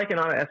someone like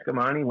Anana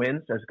Eskamani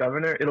wins as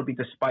governor, it'll be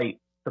despite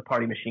the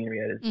party machinery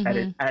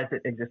as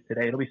it exists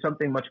today. It'll be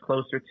something much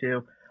closer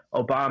to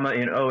Obama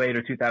in 2008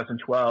 or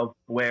 2012,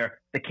 where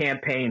the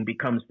campaign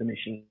becomes the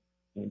machine.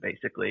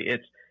 Basically,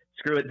 it's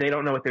screw it. They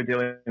don't know what they're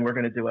doing. We're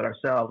going to do it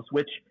ourselves,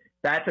 which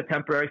that's a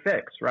temporary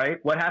fix, right?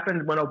 What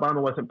happened when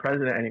Obama wasn't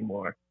president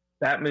anymore?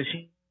 That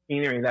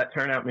machinery, that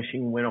turnout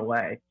machine went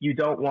away. You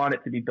don't want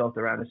it to be built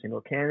around a single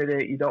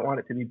candidate. You don't want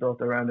it to be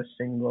built around a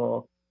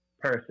single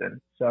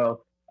person.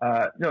 So,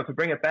 no, to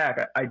bring it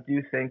back, I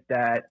do think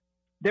that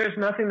there's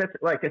nothing that's,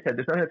 like I said,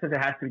 there's nothing that says it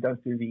has to be done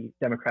through the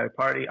Democratic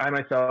Party. I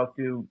myself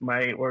do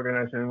my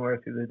organizing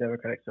work through the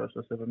Democratic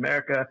Socialists of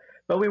America,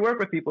 but we work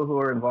with people who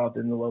are involved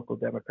in the local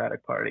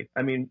Democratic Party.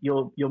 I mean,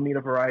 you'll meet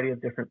a variety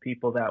of different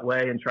people that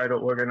way and try to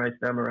organize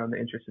them around the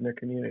interests in their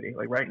community.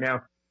 Like right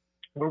now,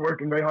 we're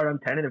working very hard on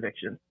tenant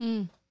evictions.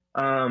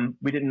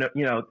 We didn't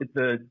know,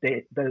 the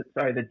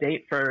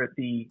date for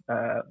the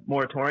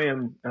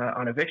moratorium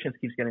on evictions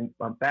keeps getting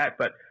bumped back,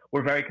 but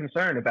we're very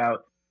concerned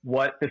about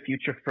what the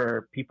future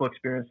for people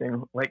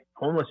experiencing like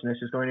homelessness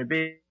is going to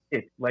be.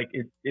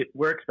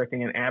 We're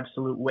expecting an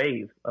absolute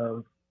wave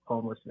of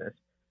homelessness.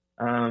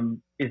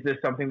 Is this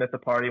something that the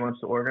party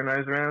wants to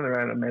organize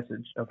around a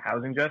message of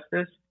housing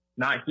justice?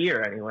 Not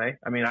here anyway.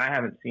 I mean, I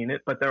haven't seen it,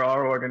 but there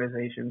are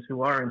organizations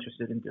who are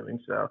interested in doing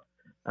so.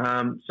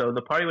 So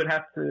the party would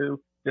have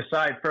to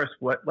decide first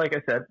what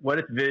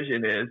its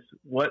vision is,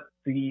 what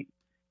the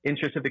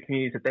interests of the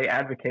communities that they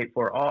advocate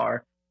for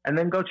are, and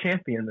then go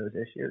champion those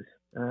issues.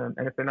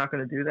 And if they're not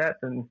going to do that,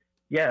 then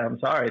yeah, I'm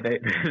sorry.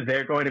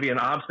 They're going to be an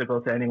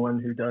obstacle to anyone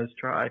who does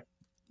try.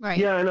 Right.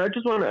 Yeah, and I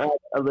just want to add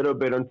a little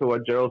bit onto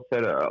what Gerald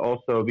said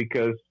also,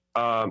 because,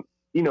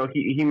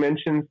 he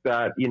mentions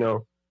that,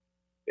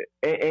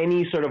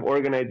 any sort of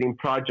organizing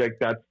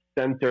project that's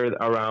centered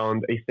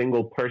around a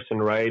single person,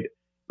 right?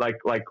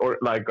 OFA,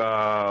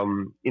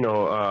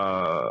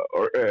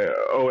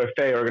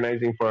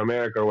 Organizing for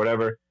America or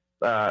whatever,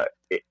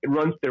 it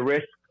runs the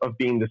risk of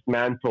being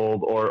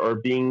dismantled or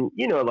being,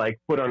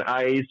 put on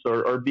ice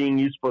or being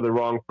used for the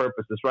wrong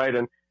purposes, right?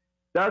 And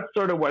that's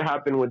sort of what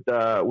happened with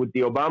the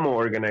Obama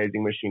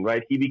organizing machine,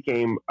 right? He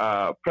became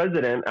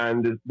president,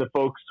 and the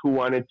folks who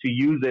wanted to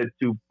use it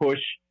to push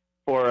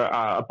for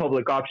a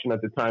public option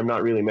at the time,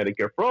 not really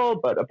Medicare for all,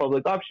 but a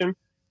public option,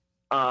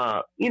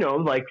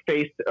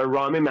 faced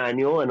Rahm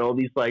Emanuel and all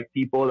these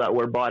people that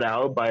were bought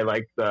out by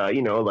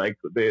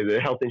the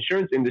health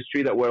insurance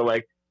industry that were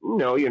like,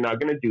 no, you're not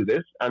going to do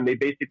this. And they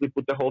basically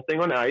put the whole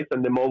thing on ice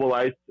and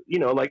demobilized,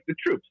 the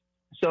troops.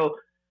 So,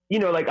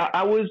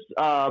 I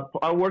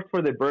worked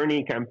for the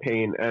Bernie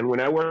campaign. And when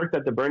I worked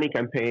at the Bernie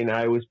campaign,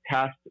 I was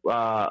tasked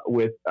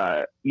with,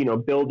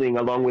 building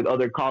along with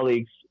other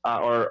colleagues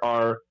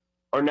our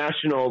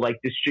national,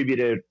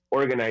 distributed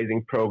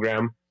organizing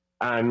program.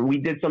 And we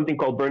did something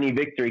called Bernie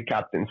Victory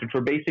Captains, which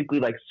were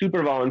basically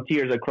super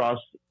volunteers across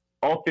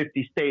all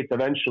 50 states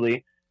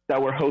eventually,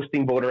 that were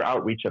hosting voter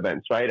outreach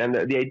events, right? And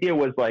the idea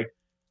was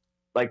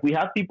we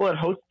have people that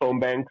host phone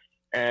banks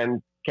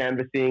and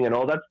canvassing and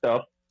all that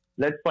stuff.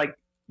 Let's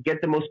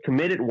get the most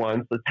committed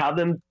ones. Let's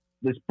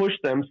push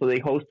them so they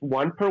host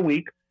one per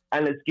week,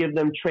 and let's give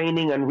them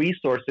training and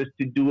resources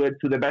to do it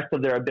to the best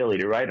of their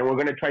ability, right? And we're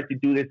going to try to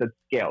do this at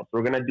scale. So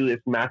we're going to do this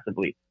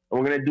massively, and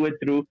we're going to do it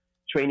through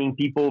training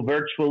people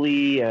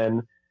virtually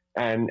and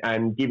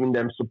giving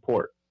them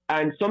support.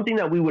 And something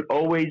that we would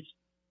always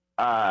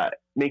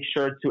make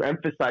sure to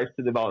emphasize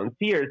to the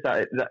volunteers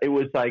that it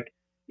was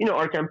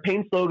our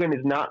campaign slogan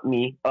is not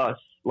me, us.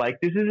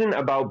 This isn't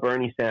about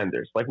Bernie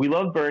Sanders. We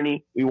love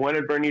Bernie. We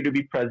wanted Bernie to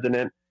be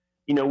president.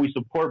 We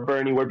support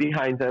Bernie. We're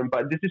behind him.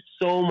 But this is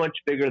so much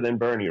bigger than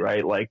Bernie,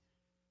 right?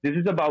 This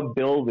is about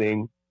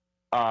building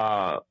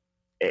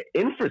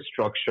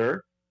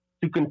infrastructure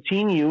to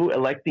continue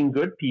electing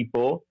good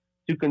people,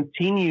 to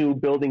continue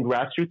building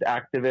grassroots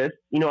activists.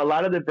 A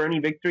lot of the Bernie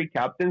Victory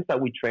Captains that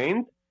we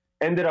trained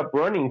ended up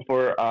running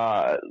for,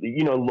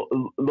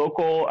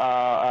 local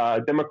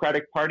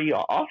Democratic Party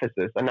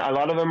offices. And a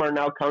lot of them are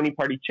now county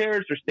party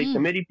chairs or state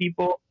committee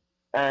people.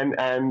 And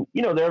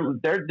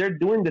they're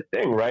doing the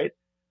thing, right?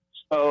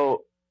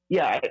 So,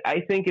 yeah,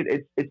 I think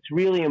it's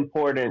really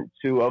important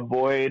to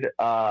avoid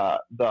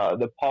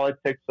the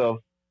politics of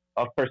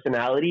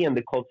personality and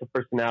the cult of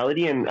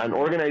personality, and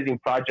organizing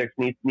projects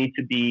need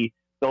to be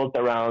built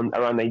around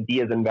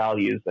ideas and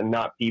values and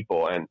not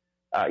people. And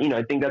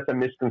I think that's a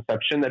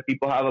misconception that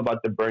people have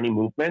about the Bernie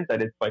movement,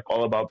 that it's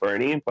all about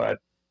Bernie. But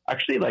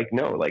actually, like,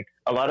 no, like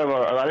a lot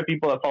of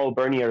people that follow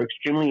Bernie are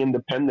extremely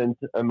independent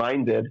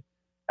minded.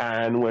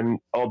 And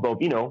although,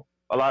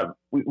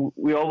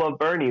 we all love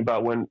Bernie,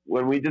 but when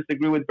we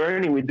disagree with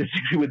Bernie, we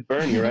disagree with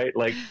Bernie, right?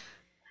 Like,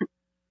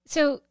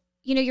 so,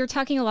 you're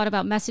talking a lot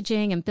about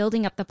messaging and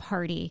building up the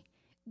party.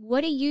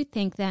 What do you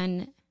think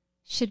then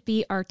should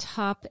be our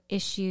top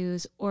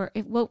issues, or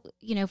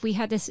if we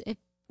had this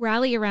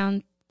rally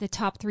around the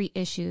top 3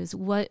 issues,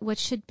 what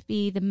should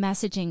be the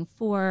messaging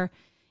for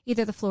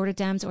either the Florida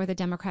Dems or the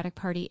Democratic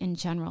Party in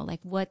general?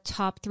 Like, what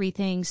top 3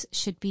 things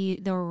should be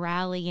the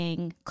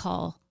rallying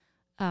call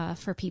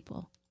for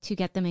people to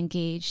get them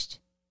engaged?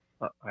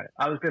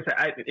 I was going to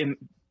say, in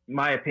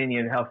my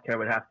opinion, healthcare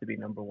would have to be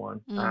number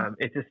one.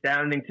 It's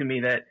astounding to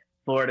me that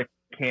Florida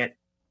can't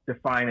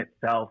define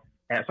itself.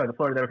 The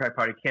Florida Democratic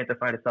Party can't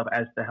define itself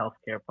as the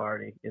healthcare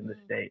party in the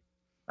state.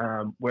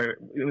 Where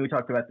we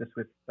talked about this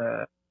with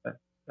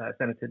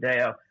Senator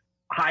Tadeo.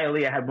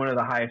 Hialeah had one of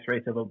the highest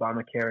rates of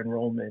Obamacare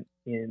enrollment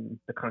in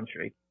the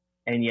country,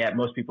 and yet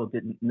most people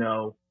didn't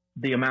know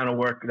the amount of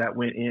work that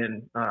went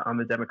in on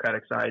the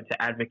Democratic side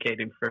to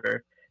advocating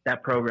for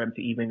that program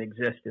to even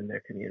exist in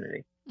their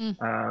community.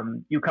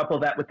 You couple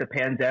that with the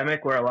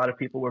pandemic, where a lot of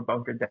people were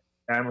bunkered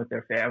down with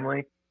their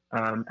family.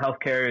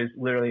 Healthcare is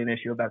literally an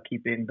issue about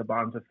keeping the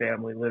bonds of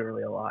family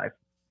literally alive.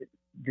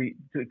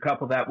 To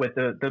couple that with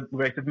the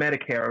rates of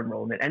Medicare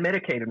enrollment and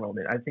Medicaid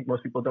enrollment, I think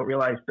most people don't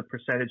realize the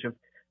percentage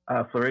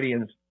of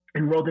Floridians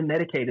enrolled in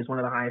Medicaid is one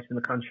of the highest in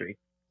the country.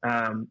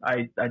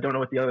 I don't know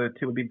what the other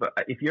two would be, but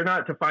if you're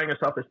not defining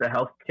yourself as the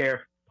healthcare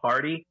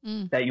party,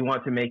 that you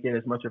want to make it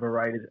as much of a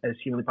right as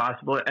humanly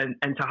possible, and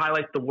to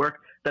highlight the work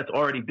that's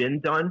already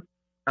been done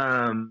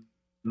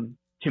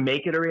to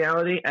make it a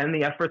reality, and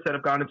the efforts that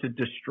have gone into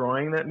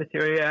destroying that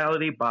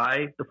materiality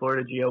by the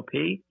Florida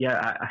GOP.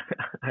 Yeah,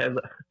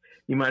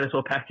 you might as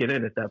well pack it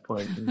in at that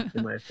point,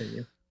 in my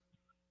opinion.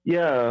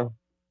 Yeah.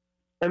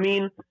 I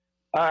mean,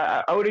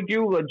 I would agree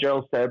with what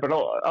Joe said, but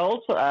I'll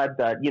also add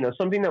that,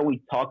 something that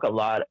we talk a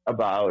lot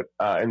about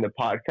in the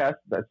podcast,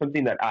 that's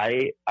something that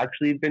I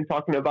actually have been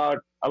talking about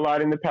a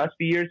lot in the past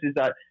few years, is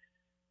that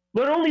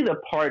not only the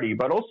party,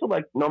 but also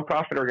like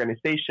nonprofit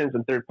organizations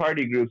and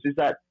third-party groups, is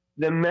that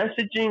the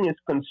messaging is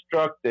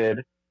constructed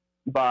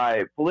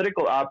by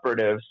political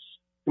operatives,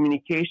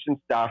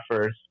 communication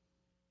staffers,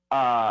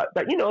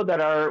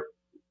 that are,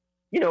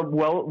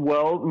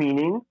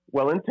 well-meaning,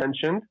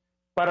 well-intentioned,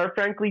 but are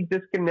frankly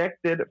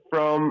disconnected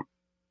from,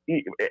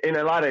 in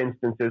a lot of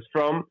instances,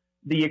 from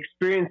the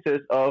experiences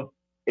of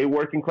a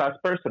working class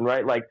person,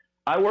 right? Like,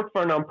 I work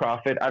for a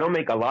nonprofit. I don't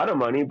make a lot of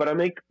money, but I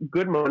make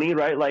good money,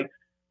 right? Like,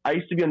 I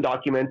used to be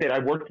undocumented. I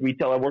worked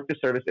retail. I worked the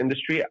service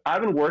industry. I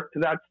haven't worked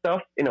that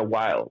stuff in a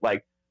while.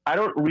 Like, I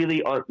don't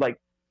really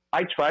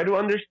I try to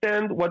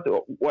understand what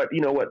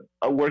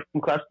a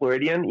working class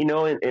Floridian,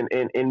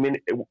 in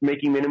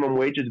making minimum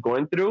wage is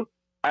going through.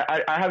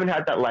 I haven't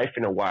had that life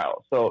in a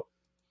while. So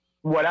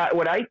what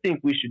I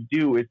think we should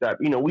do is that,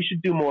 we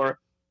should do more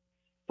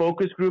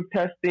focus group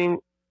testing,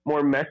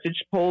 more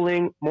message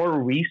polling, more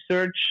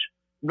research,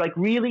 like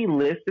really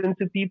listen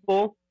to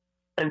people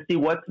and see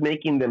what's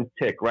making them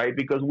tick, right?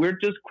 Because we're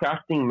just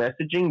crafting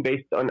messaging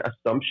based on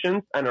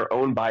assumptions and our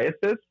own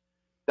biases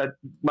that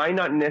might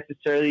not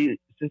necessarily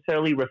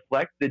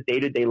reflect the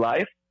day-to-day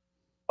life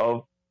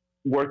of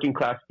working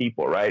class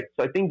people, right?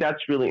 So I think that's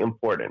really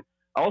important.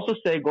 I also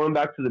say, going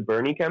back to the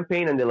Bernie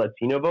campaign and the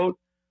Latino vote,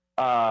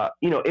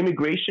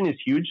 immigration is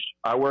huge.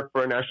 I work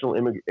for a national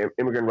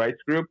immigrant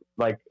rights group.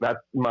 Like, that's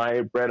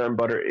my bread and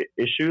butter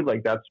issue.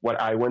 Like, that's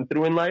what I went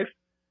through in life.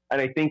 And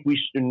I think we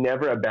should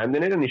never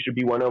abandon it, and it should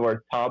be one of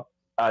our top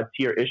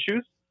tier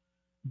issues.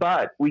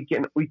 But we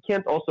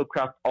can't also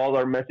craft all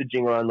our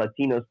messaging around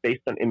Latinos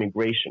based on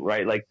immigration,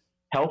 right? Like,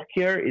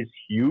 healthcare is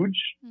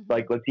huge. Mm-hmm.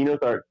 Like,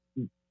 Latinos are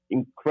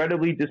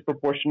incredibly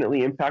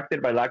disproportionately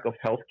impacted by lack of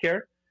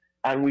healthcare.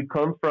 And we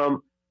come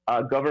from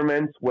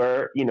governments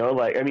where,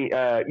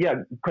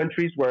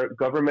 countries where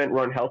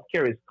government-run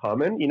healthcare is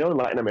common. In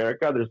Latin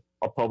America, there's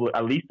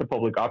at least a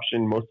public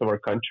option in most of our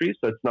countries.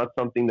 So it's not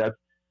something that's,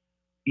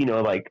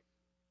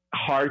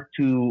 hard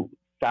to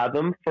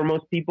fathom for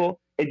most people.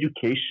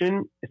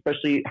 Education,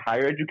 especially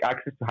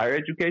access to higher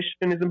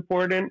education, is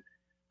important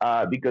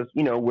because,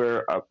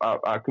 we're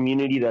a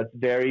community that's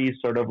very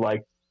sort of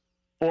like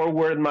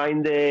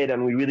forward-minded,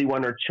 and we really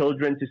want our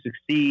children to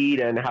succeed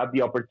and have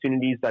the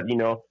opportunities that,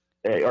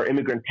 our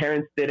immigrant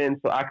parents didn't.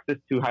 So access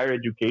to higher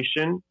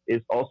education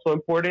is also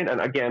important. And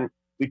again,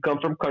 we come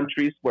from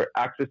countries where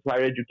access to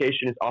higher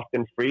education is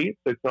often free.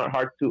 So it's not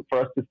hard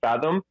for us to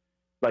fathom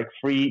like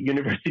free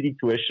university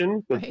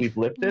tuition because we've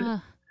lived it.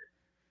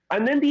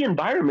 And then the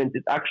environment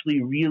is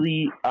actually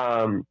really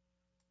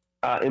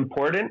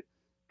important.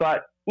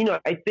 But,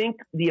 I think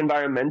the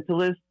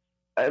environmentalist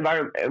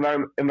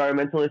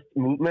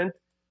movement,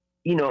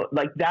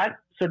 like that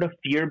sort of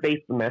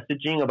fear-based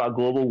messaging about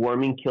global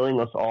warming killing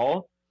us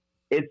all,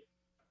 it's,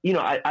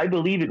 I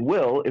believe it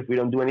will if we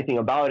don't do anything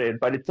about it,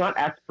 but it's not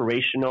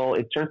aspirational.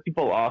 It turns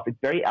people off. It's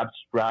very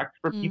abstract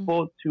for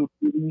people to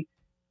really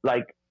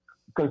like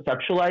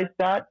conceptualize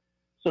that.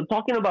 So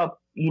talking about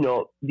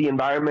the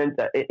environment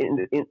that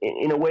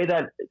in a way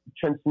that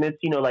transmits,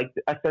 like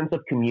a sense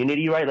of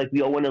community, right? Like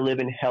we all want to live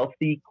in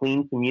healthy,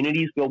 clean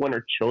communities. We all want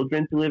our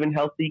children to live in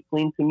healthy,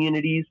 clean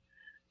communities,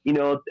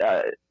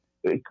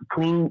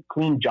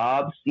 clean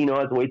jobs,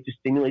 as a way to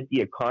stimulate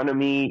the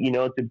economy,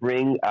 to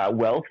bring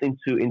wealth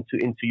into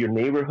your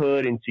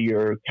neighborhood, into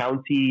your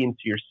county,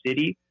 into your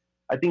city.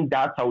 I think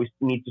that's how we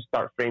need to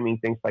start framing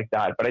things like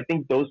that. But I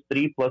think those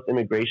three plus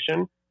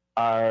immigration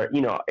are,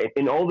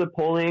 in all the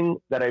polling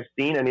that I've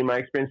seen and in my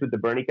experience with the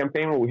Bernie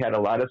campaign, where we had a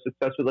lot of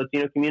success with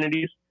Latino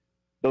communities,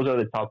 those are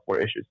the top four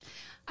issues.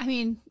 I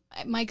mean,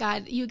 my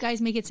God, you guys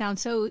make it sound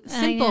so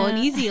simple and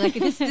easy. Like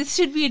this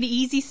should be an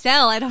easy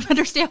sell. I don't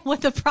understand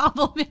what the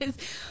problem is.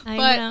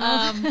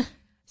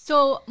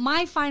 So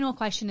my final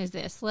question is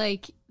this,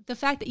 like, the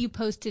fact that you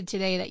posted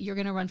today that you're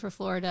going to run for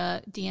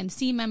Florida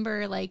DNC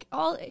member,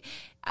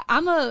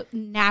 I'm a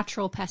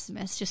natural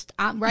pessimist. Just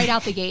right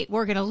out the gate,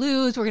 we're going to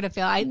lose, we're going to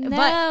fail.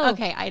 But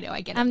okay, I know,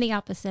 I get it. I'm the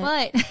opposite.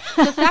 But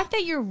the fact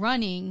that you're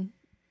running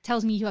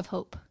tells me you have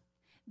hope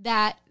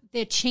that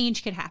the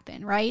change could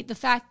happen, right? The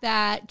fact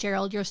that,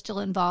 Gerald, you're still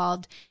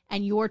involved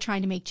and you're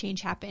trying to make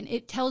change happen.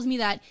 It tells me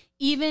that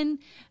even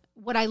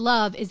what I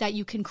love is that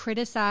you can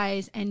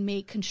criticize and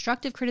make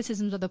constructive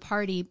criticisms of the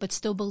party, but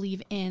still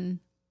believe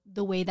in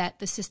the way that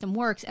the system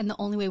works. And the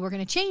only way we're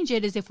going to change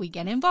it is if we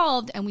get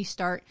involved and we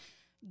start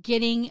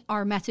getting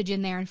our message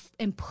in there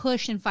and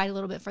push and fight a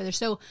little bit further.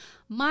 So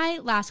my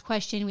last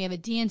question, we have a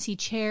DNC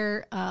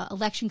chair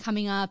election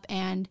coming up,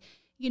 and,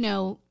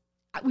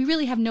 we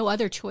really have no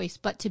other choice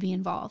but to be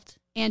involved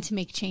and to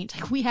make change.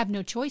 Like, we have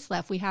no choice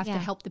left. We have to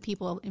help the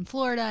people in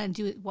Florida and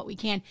do what we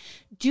can.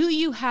 Do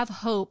you have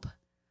hope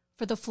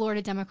for the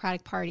Florida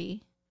Democratic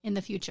Party in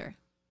the future?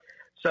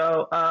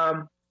 So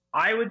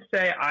I would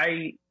say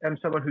I am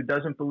someone who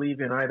doesn't believe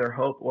in either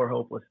hope or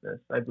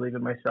hopelessness. I believe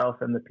in myself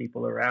and the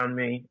people around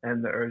me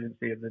and the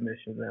urgency of the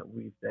mission that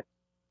we've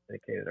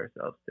dedicated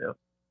ourselves to.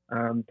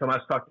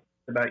 Tomas talked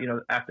about,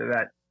 after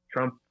that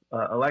Trump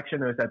election,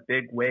 there was that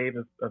big wave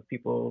of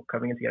people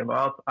coming in to get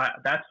involved.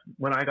 That's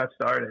when I got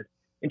started.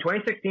 In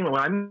 2016, when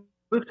I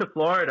moved to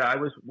Florida, I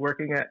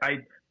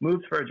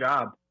moved for a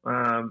job,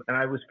 and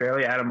I was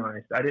fairly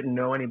atomized. I didn't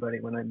know anybody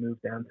when I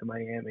moved down to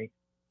Miami.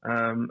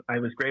 I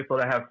was grateful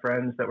to have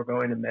friends that were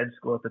going to med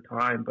school at the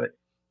time, but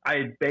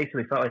I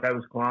basically felt like I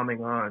was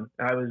glomming on.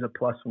 I was a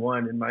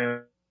 +1 in my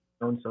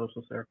own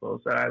social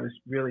circles. I was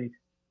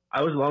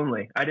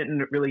lonely. I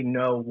didn't really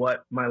know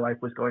what my life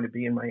was going to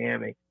be in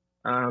Miami.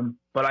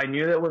 But I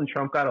knew that when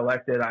Trump got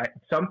elected,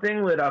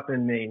 something lit up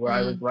in me where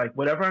I was like,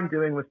 whatever I'm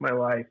doing with my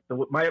life,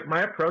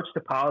 my approach to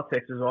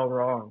politics is all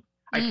wrong.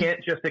 I can't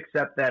just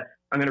accept that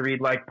I'm going to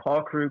read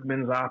Paul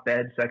Krugman's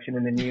op-ed section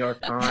in the New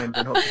York Times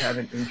and hope to have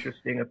an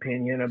interesting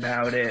opinion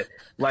about it,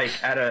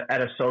 at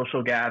a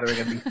social gathering,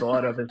 and be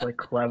thought of as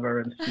clever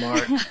and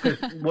smart.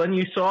 Because when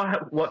you saw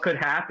what could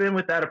happen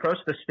with that approach,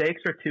 the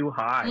stakes are too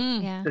high.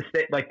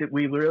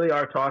 We really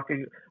are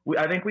talking.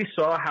 I think we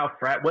saw how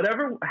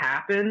whatever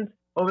happened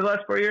over the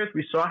last 4 years,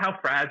 we saw how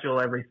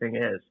fragile everything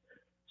is.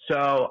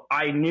 So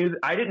I knew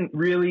I didn't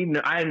really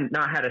know, I had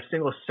not had a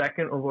single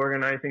second of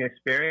organizing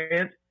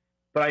experience,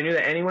 but I knew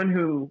that anyone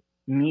who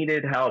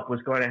needed help was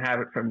going to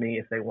have it from me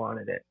if they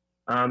wanted it.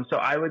 So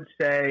I would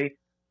say,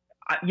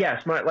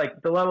 yes,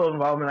 the level of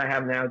involvement I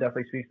have now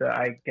definitely speaks that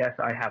I guess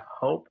I have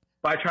hope,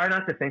 but I try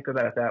not to think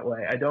about it that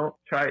way. I don't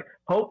try.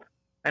 Hope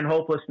and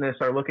hopelessness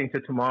are looking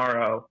to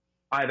tomorrow,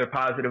 either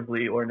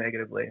positively or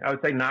negatively. I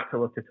would say not to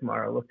look to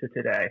tomorrow, look to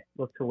today,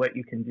 look to what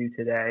you can do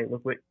today,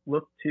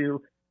 look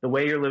to the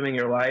way you're living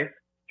your life,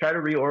 try to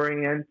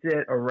reorient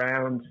it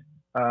around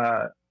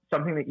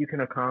something that you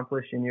can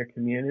accomplish in your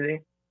community,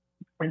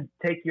 and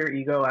take your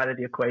ego out of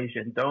the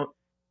equation.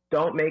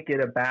 Don't make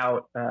it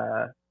about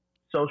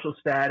social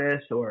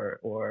status or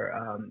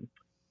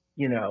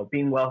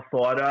being well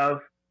thought of.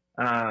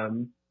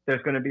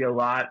 There's going to be a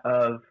lot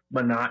of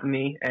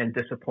monotony and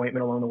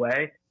disappointment along the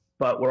way,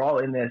 but we're all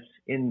in this,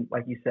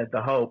 like you said,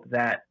 the hope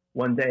that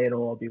one day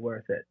it'll all be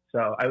worth it.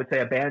 So I would say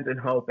abandon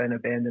hope and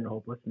abandon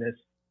hopelessness.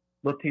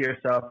 Look to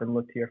yourself and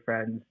look to your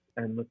friends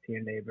and look to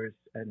your neighbors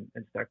and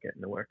start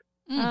getting to work.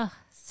 Oh,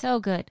 so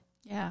good.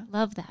 Yeah.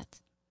 Love that.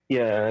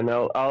 Yeah, and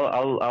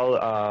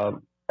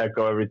I'll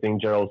echo everything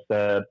Gerald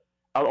said.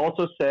 I'll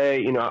also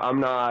say, I'm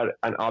not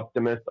an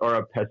optimist or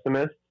a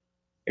pessimist.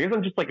 I guess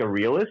I'm just a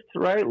realist,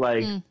 right?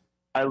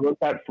 I look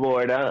at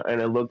Florida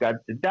and I look at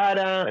the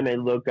data and I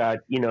look at,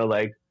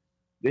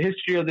 the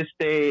history of the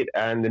state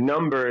and the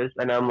numbers,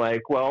 and I'm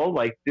like, well,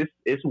 this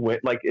is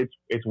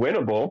it's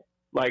winnable.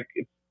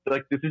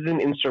 This isn't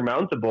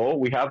insurmountable.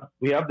 We have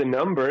the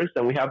numbers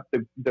and we have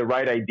the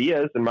right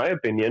ideas, in my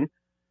opinion.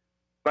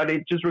 But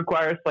it just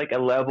requires a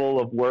level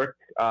of work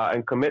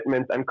and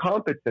commitment and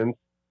competence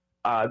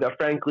that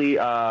frankly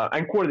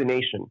and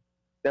coordination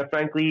that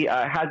frankly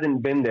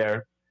hasn't been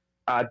there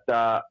at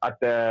the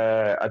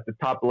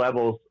top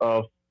levels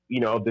of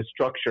the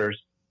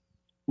structures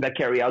that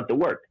carry out the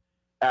work.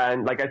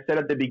 And like I said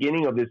at the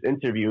beginning of this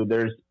interview,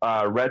 there's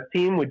red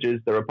team, which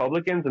is the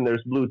Republicans, and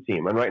there's blue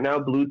team. And right now,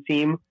 blue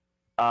team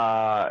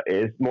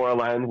is more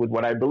aligned with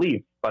what I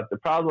believe. But the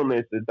problem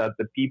is that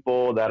the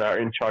people that are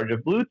in charge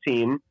of blue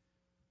team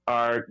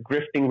are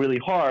grifting really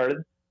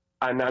hard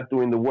and not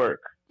doing the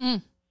work.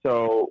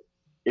 So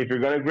if you're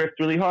going to grift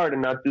really hard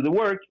and not do the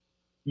work,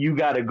 you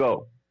got to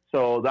go.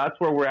 So that's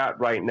where we're at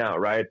right now,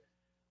 right?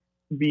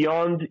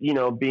 Beyond,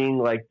 being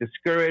like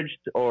discouraged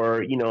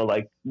or,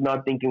 like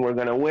not thinking we're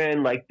going to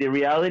win, like the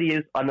reality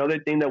is another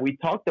thing that we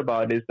talked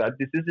about is that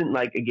this isn't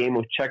like a game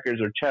of checkers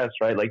or chess,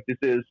 right? Like this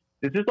is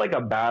like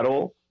a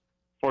battle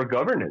for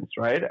governance,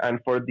 right? And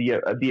for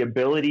the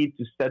ability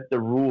to set the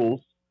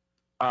rules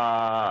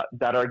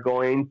that are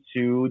going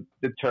to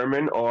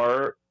determine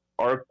our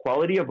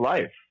quality of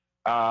life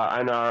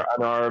and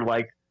our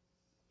like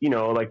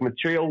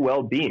material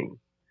well-being.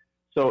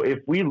 So if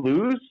we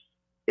lose,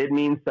 it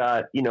means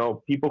that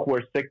people who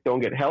are sick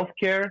don't get health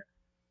care,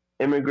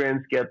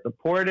 immigrants get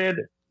deported,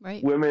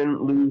 right.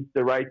 Women lose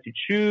the right to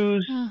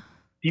choose.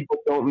 People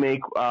don't make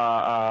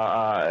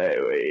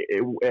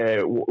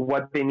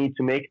what they need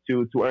to make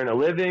to earn a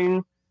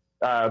living.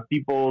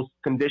 People's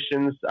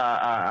conditions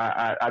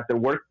at the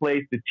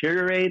workplace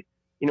deteriorate.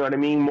 You know what I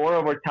mean? More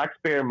of our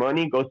taxpayer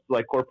money goes to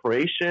like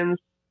corporations.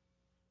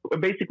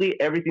 Basically,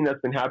 everything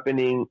that's been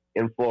happening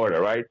in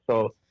Florida, right?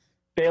 So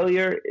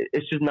failure,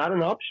 it's just not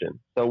an option.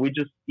 So we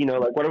just,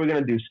 like, what are we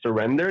going to do?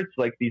 Surrender to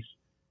like these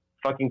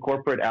fucking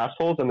corporate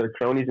assholes and their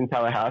cronies in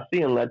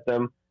Tallahassee and let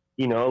them,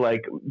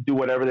 like do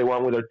whatever they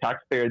want with their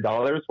taxpayer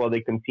dollars while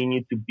they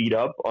continue to beat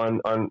up on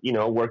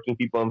working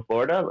people in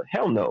Florida?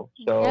 Hell no.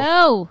 So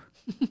no.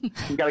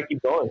 We got to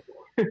keep going.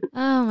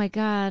 Oh my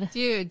God,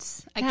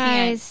 dudes! I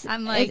Guys, can't.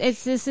 I'm like,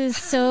 this is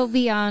so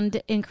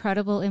beyond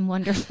incredible and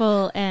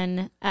wonderful,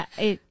 and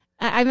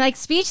I'm like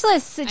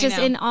speechless, just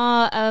in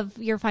awe of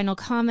your final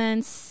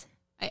comments.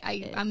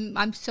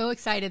 I'm so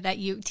excited that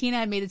Tina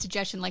had made the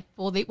suggestion, like,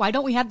 well, why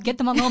don't we get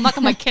them on Little Muck?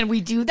 I'm like, can we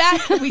do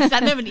that? Can we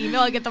send them an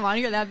email and get them on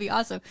here? That'd be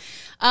awesome.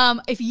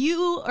 If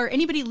you or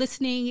anybody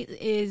listening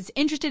is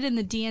interested in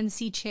the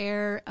DNC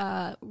chair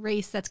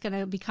race that's going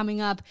to be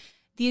coming up,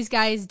 these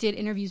guys did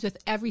interviews with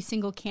every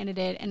single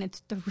candidate, and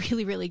they're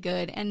really, really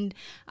good. And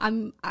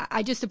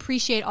I just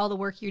appreciate all the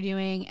work you're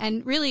doing.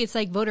 And really, it's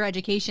like voter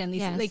education.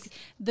 Like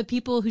the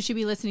people who should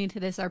be listening to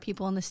this are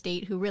people in the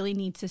state who really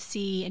need to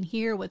see and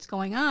hear what's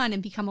going on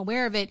and become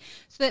aware of it,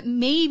 so that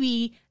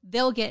maybe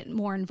they'll get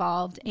more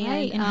involved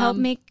and help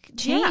make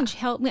change.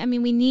 I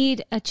mean, we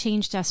need a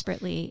change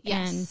desperately,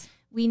 and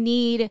we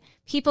need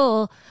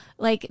people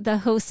like the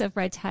hosts of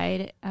Red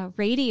Tide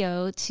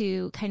Radio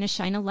to kind of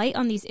shine a light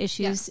on these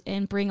issues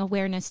and bring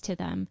awareness to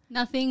them.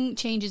 Nothing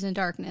changes in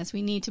darkness.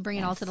 We need to bring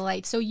it all to the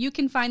light. So you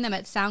can find them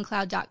at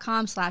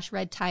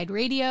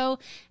soundcloud.com/redtideradio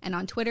and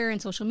on Twitter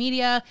and social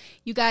media.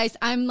 You guys,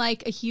 I'm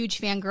like a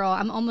huge fangirl.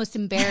 I'm almost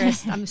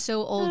embarrassed. I'm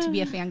so old to be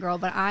a fangirl,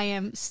 but I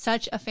am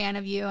such a fan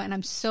of you, and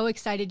I'm so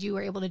excited you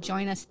were able to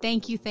join us.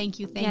 Thank you for your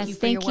work.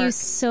 Thank you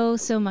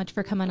so much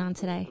for coming on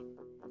today.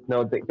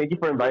 No, thank you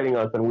for inviting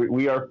us, and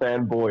we are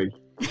fanboys.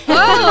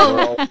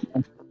 Oh,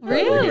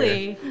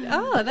 really?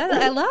 Oh,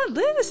 I love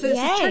this. This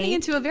is turning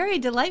into a very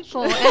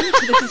delightful end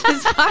to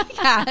this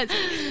podcast.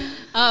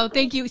 Oh,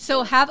 thank you.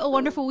 So have a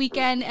wonderful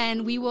weekend,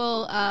 and we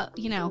will, Thank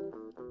you.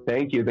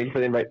 Thank you for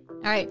the invite.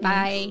 All right,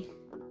 bye.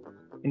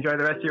 Enjoy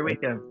the rest of your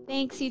weekend.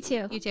 Thanks, you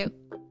too. You too.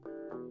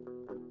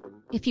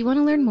 If you want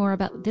to learn more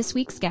about this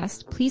week's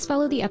guest, please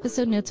follow the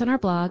episode notes on our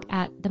blog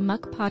at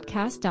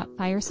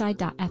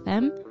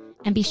themuckpodcast.fireside.fm.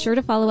 And be sure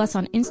to follow us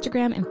on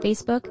Instagram and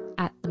Facebook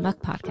at The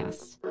Muck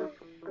Podcast.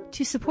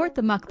 To support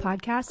The Muck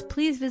Podcast,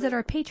 please visit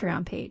our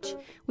Patreon page.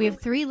 We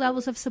have 3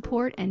 levels of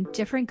support and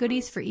different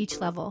goodies for each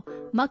level: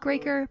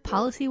 Muckraker,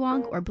 Policy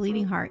Wonk, or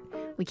Bleeding Heart.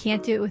 We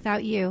can't do it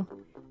without you.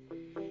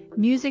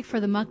 Music for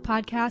The Muck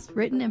Podcast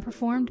written and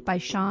performed by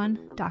Sean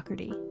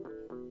Doherty.